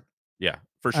 it's different. Yeah,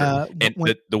 for sure.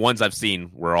 And the ones I've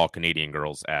seen were all Canadian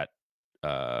girls at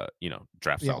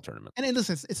draft style tournament. And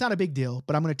listen, it's not a big deal,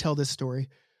 but I'm going to tell this story.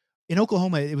 In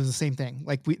Oklahoma, it was the same thing.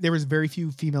 Like, there was very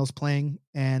few females playing,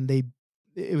 and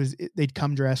they'd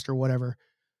come dressed or whatever.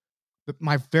 But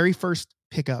my very first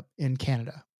pickup in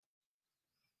Canada,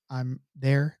 I'm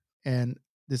there, and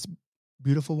this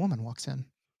beautiful woman walks in.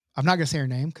 I'm not going to say her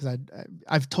name because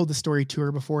I've told the story to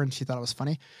her before, and she thought it was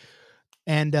funny.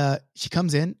 And she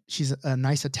comes in. She's a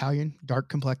nice Italian, dark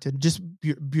complected, just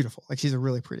beautiful. Like, she's a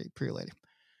really pretty lady.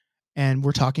 And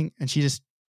we're talking, and she just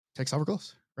takes off her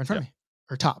clothes right in front of me,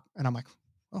 her top. And I'm like,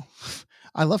 oh,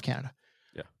 I love Canada.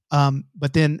 Yeah.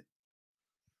 But then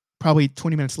probably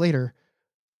 20 minutes later,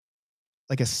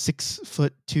 like a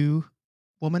 6'2"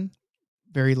 woman,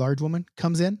 very large woman,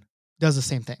 comes in, does the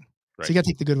same thing. Right. So you got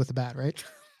to take the good with the bad, right?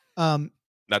 Not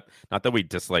that we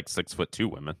dislike 6'2"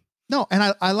 women. No,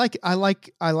 and I like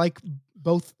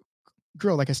both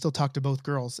girls. Like, I still talk to both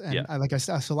girls, and I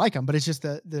still like them. But it's just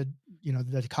the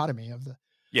dichotomy of the.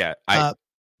 Yeah,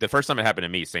 the first time it happened to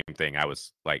me, same thing. I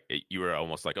was like, you were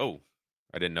almost like, oh,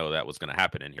 I didn't know that was going to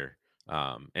happen in here.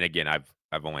 And again,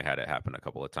 I've only had it happen a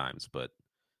couple of times, but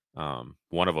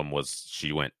one of them was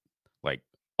she went like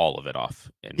all of it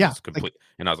off and was complete. Like,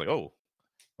 and I was like, oh,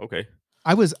 okay.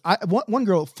 One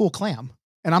girl full clam,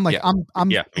 and I'm like,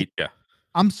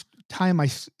 I'm tying my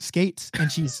skates, and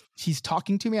she's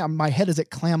talking to me. My head is at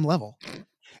clam level,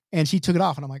 and she took it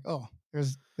off, and I'm like, oh,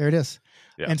 there it is.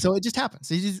 Yeah. And so it just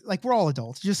happens. It's just, like, we're all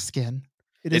adults. It's just skin.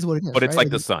 It is what it is. But it's like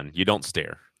the sun. You don't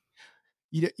stare.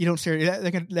 You don't stare.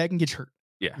 That can get you hurt.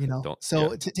 Yeah. You know.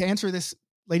 To answer this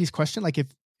lady's question, like, if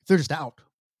they're just out,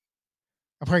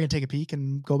 I'm probably gonna take a peek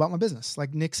and go about my business.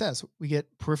 Like Nick says, we get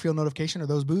peripheral notification. Are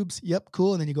those boobs? Yep,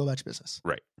 cool. And then you go about your business.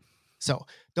 Right. So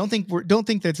don't think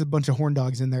there's a bunch of horn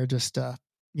dogs in there. Just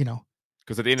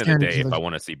because at the end of the day, if I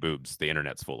want to see boobs, the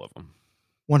internet's full of them.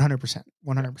 100%.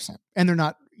 And they're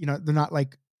not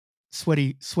like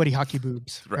sweaty hockey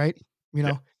boobs, right? You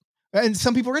know, and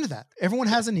some people are into that. Everyone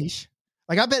has a niche.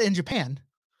 Like, I bet in Japan,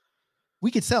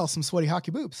 we could sell some sweaty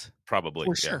hockey boobs. Probably,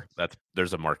 for sure.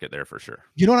 There's a market there for sure.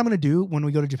 You know what I'm going to do when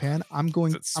we go to Japan?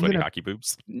 Sweaty hockey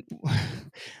boobs.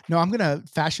 No, I'm going to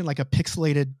fashion like a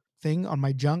pixelated thing on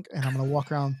my junk, and I'm going to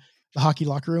walk around the hockey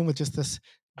locker room with just this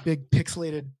big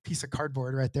pixelated piece of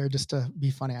cardboard right there, just to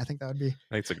be funny. I think that would be.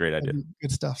 I think it's a great idea.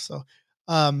 Good stuff. So,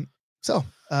 So,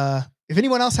 if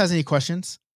anyone else has any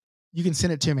questions, you can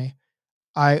send it to me.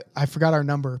 I forgot our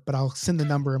number, but I'll send the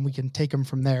number and we can take them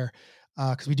from there.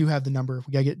 Cause we do have the number.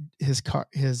 We gotta get his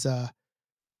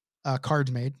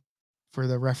cards made for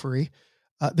the referee.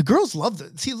 The girls love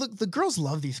the girls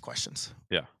love these questions.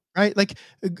 Yeah. Right. Like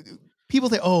people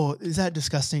think, oh, is that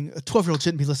disgusting? A 12-year-old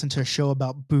shouldn't be listening to a show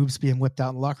about boobs being whipped out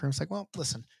in the locker room. It's like, well,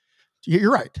 listen,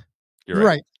 you're right. You're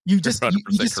right. You just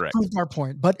proved our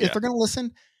point. But if they're going to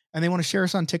listen and they want to share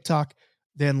us on TikTok,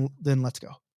 then let's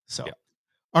go. So,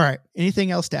 all right.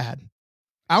 Anything else to add?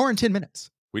 Hour and 10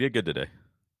 minutes. We did good today.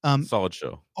 Solid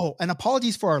show. Oh, and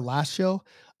apologies for our last show.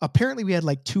 Apparently we had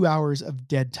like 2 hours of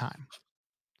dead time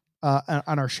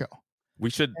on our show. We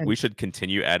should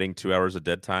continue adding 2 hours of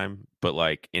dead time, but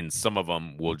like in some of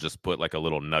them, we'll just put like a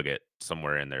little nugget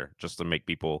somewhere in there just to make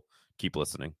people keep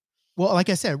listening. Well, like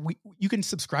I said, you can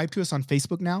subscribe to us on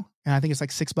Facebook now, and I think it's like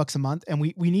 $6 a month. And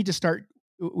we need to start.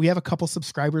 We have a couple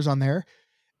subscribers on there,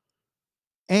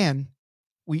 and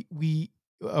we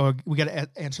got to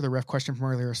answer the ref question from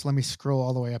earlier. So let me scroll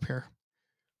all the way up here.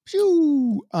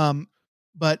 Phew.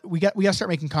 But we got to start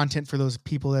making content for those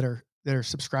people that are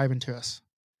subscribing to us.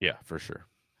 Yeah, for sure.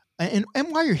 And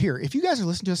while you're here, if you guys are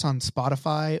listening to us on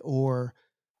Spotify or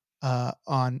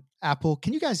on Apple,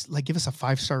 can you guys like give us a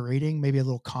 5-star rating, maybe a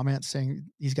little comment saying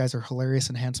these guys are hilarious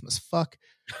and handsome as fuck,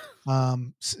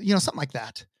 something like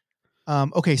that.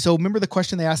 Okay, so remember the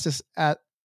question they asked us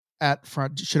at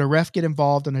front: should a ref get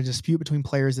involved in a dispute between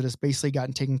players that has basically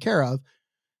gotten taken care of?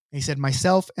 And he said,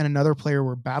 myself and another player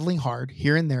were battling hard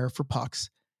here and there for pucks.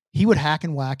 He would hack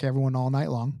and whack everyone all night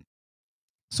long.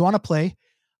 So on a play,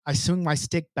 I swing my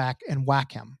stick back and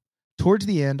whack him. Towards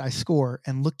the end, I score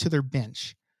and look to their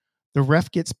bench. The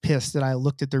ref gets pissed that I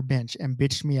looked at their bench and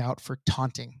bitched me out for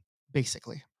taunting,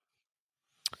 basically.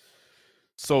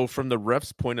 So from the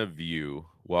ref's point of view,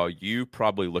 while you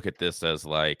probably look at this as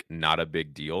like not a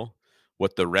big deal,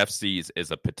 what the ref sees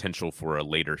is a potential for a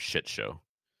later shit show.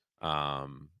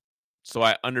 So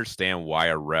I understand why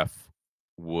a ref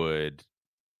would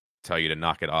tell you to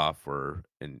knock it off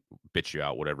and bitch you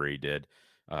out, whatever he did.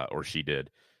 Or she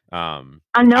did.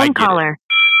 Unknown caller.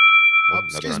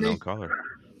 Another unknown caller.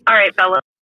 All right, fella.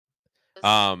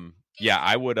 Yeah,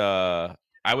 I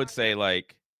would say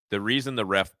like the reason the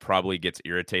ref probably gets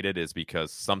irritated is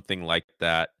because something like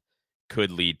that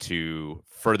could lead to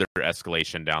further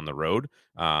escalation down the road.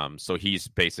 So he's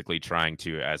basically trying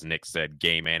to, as Nick said,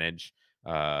 game manage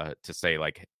to say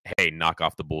like, hey, knock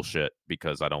off the bullshit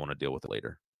because I don't want to deal with it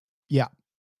later. Yeah.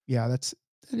 That's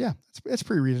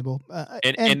pretty reasonable.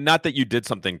 And not that you did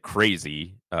something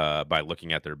crazy by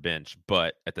looking at their bench,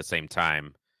 but at the same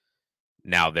time,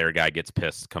 now their guy gets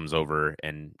pissed, comes over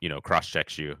and, cross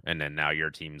checks you. And then now your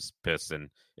team's pissed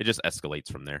and it just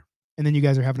escalates from there. And then you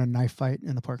guys are having a knife fight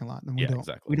in the parking lot. And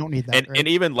we don't need that. And, right? and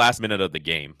even last minute of the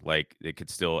game, like it could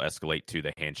still escalate to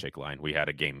the handshake line. We had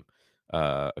a game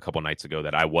a couple nights ago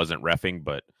that I wasn't reffing,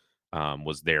 but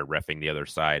was there reffing the other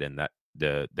side. And that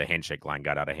the handshake line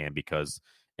got out of hand because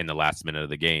in the last minute of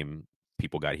the game,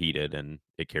 people got heated and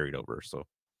it carried over. So,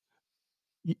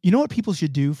 you know what people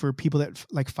should do for people that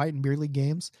like fight in beer league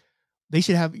games? They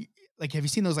should have like, have you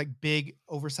seen those like big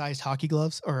oversized hockey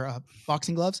gloves or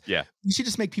boxing gloves? Yeah. We should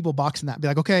just make people box in that. Be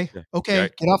like, okay,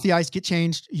 get off the ice, get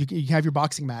changed. You have your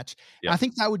boxing match. Yeah. I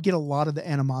think that would get a lot of the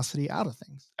animosity out of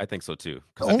things. I think so too.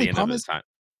 The only problem is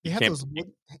they have those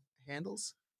wood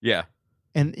handles. Yeah.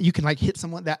 And you can like hit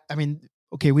someone that, I mean,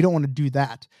 okay, we don't want to do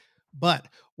that. But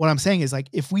what I'm saying is like,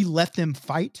 if we let them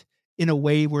fight in a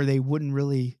way where they wouldn't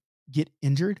really get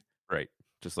injured. Right.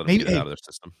 Just let them get it out of their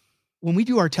system. When we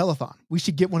do our telethon, we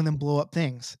should get one of them blow up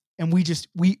things. And we do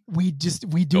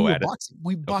a boxing.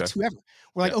 We box whoever.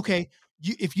 We're like, okay,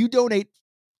 if you donate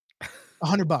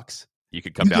 $100, you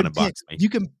could come down and box me. You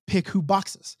can pick who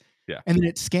boxes. Yeah. And then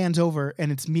it scans over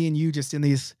and it's me and you just in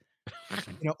these,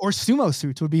 or sumo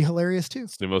suits would be hilarious too.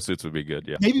 Sumo suits would be good.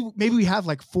 Yeah. Maybe we have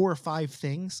like 4 or 5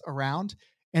 things around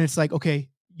and it's like, okay,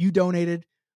 you donated.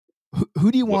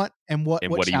 Who do you want and what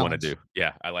do you want to do?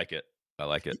 Yeah. I like it.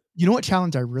 You know what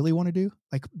challenge I really want to do?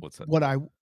 Like what's that?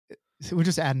 We're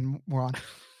just adding more on.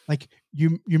 Like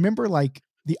you remember like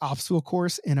the obstacle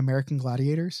course in American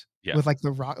Gladiators with like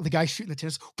the guy shooting the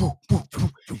tennis,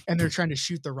 and they're trying to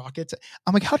shoot the rockets.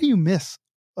 I'm like, how do you miss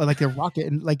like the rocket?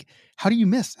 And like, how do you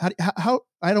miss? How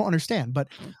I don't understand. But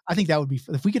I think that would be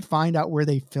if we could find out where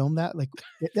they filmed that. Like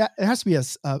it has to be a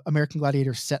American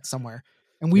Gladiator set somewhere.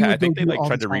 And I think they like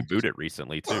tried to reboot it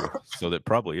recently too, so that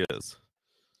probably is.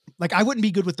 Like I wouldn't be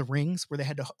good with the rings where they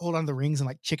had to hold on to the rings and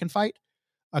like chicken fight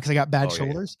because I got bad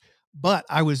shoulders. Yeah. But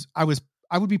I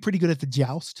would be pretty good at the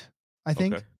joust, I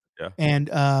think. Okay. Yeah.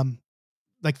 And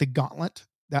like the gauntlet,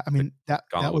 That I mean that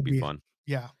Gauntlet would be fun.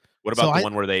 Yeah. What So about the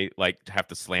one where they like have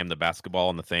to slam the basketball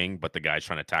on the thing, but the guy's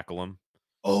trying to tackle him?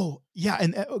 Oh yeah,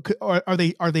 and are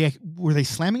they were they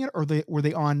slamming it or were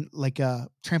they on like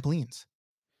trampolines?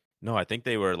 No, I think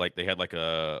they were like they had like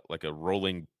a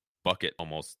rolling bucket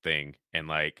almost thing, and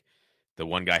like the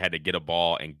one guy had to get a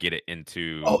ball and get it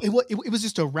into. Oh, it was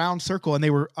just a round circle, and they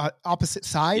were opposite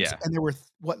sides, Yeah. and there were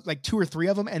like 2 or 3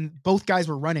 of them, and both guys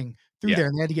were running through Yeah. there,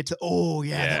 and they had to get to. Oh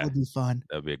yeah, that Yeah. would be fun.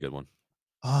 That would be a good one.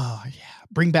 Oh yeah,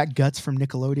 bring back Guts from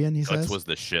Nickelodeon. He Guts says was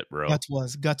the shit, bro. Guts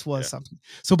was Yeah. something.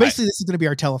 So basically, this is going to be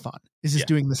our telethon. Is just Yeah.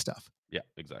 doing this stuff. Yeah,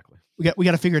 exactly. We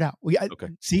got to figure it out. Okay.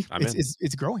 See, I'm in.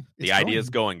 it's growing. The idea is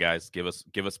going, guys. Give us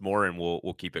more, and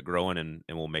we'll keep it growing, and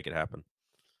we'll make it happen.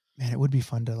 Man, it would be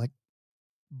fun to like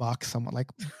box someone, like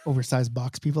oversized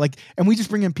box people, like, and we just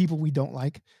bring in people we don't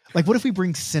like. Like, what if we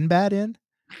bring Sinbad in,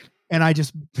 and I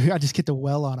just get the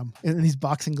well on him in these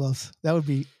boxing gloves? That would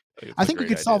be. I think we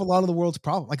could solve a lot of the world's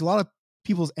problem, like a lot of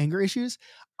people's anger issues.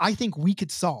 I think we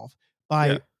could solve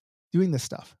by doing this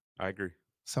stuff. I agree.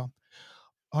 So,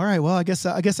 all right. Well, I guess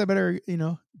I better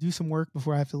do some work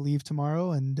before I have to leave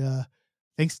tomorrow. And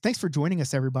thanks for joining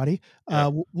us, everybody.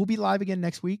 Yeah. We'll be live again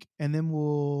next week, and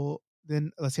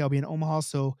then let's see, I'll be in Omaha,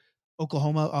 so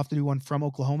Oklahoma. I'll have to do one from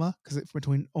Oklahoma because it's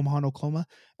between Omaha and Oklahoma,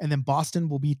 and then Boston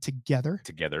will be together.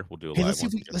 We'll do a Hey, live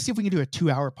let's see if we can do a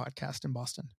 2-hour podcast in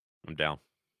Boston. I'm down.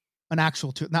 An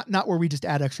actual 2, not where we just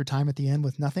add extra time at the end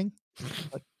with nothing,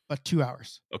 but 2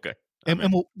 hours. Okay. And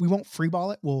we won't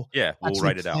freeball it. We'll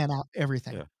write it out. Plan out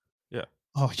everything. Yeah.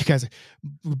 Oh, you guys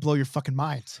will blow your fucking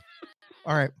minds.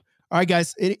 All right,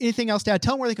 guys. Anything else to add?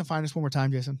 Tell them where they can find us one more time,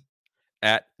 Jason.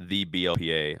 At the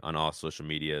BLPA on all social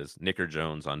medias, Nicker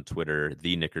Jones on Twitter,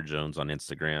 the Nicker Jones on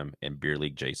Instagram, and Beer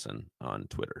League Jason on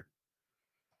Twitter.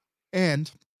 And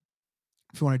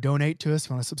if you want to donate to us, if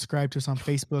you want to subscribe to us on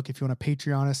Facebook, if you want to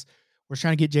Patreon us, we're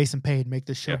trying to get Jason paid, make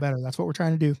this show better. That's what we're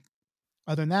trying to do.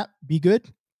 Other than that, be good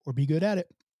or be good at it.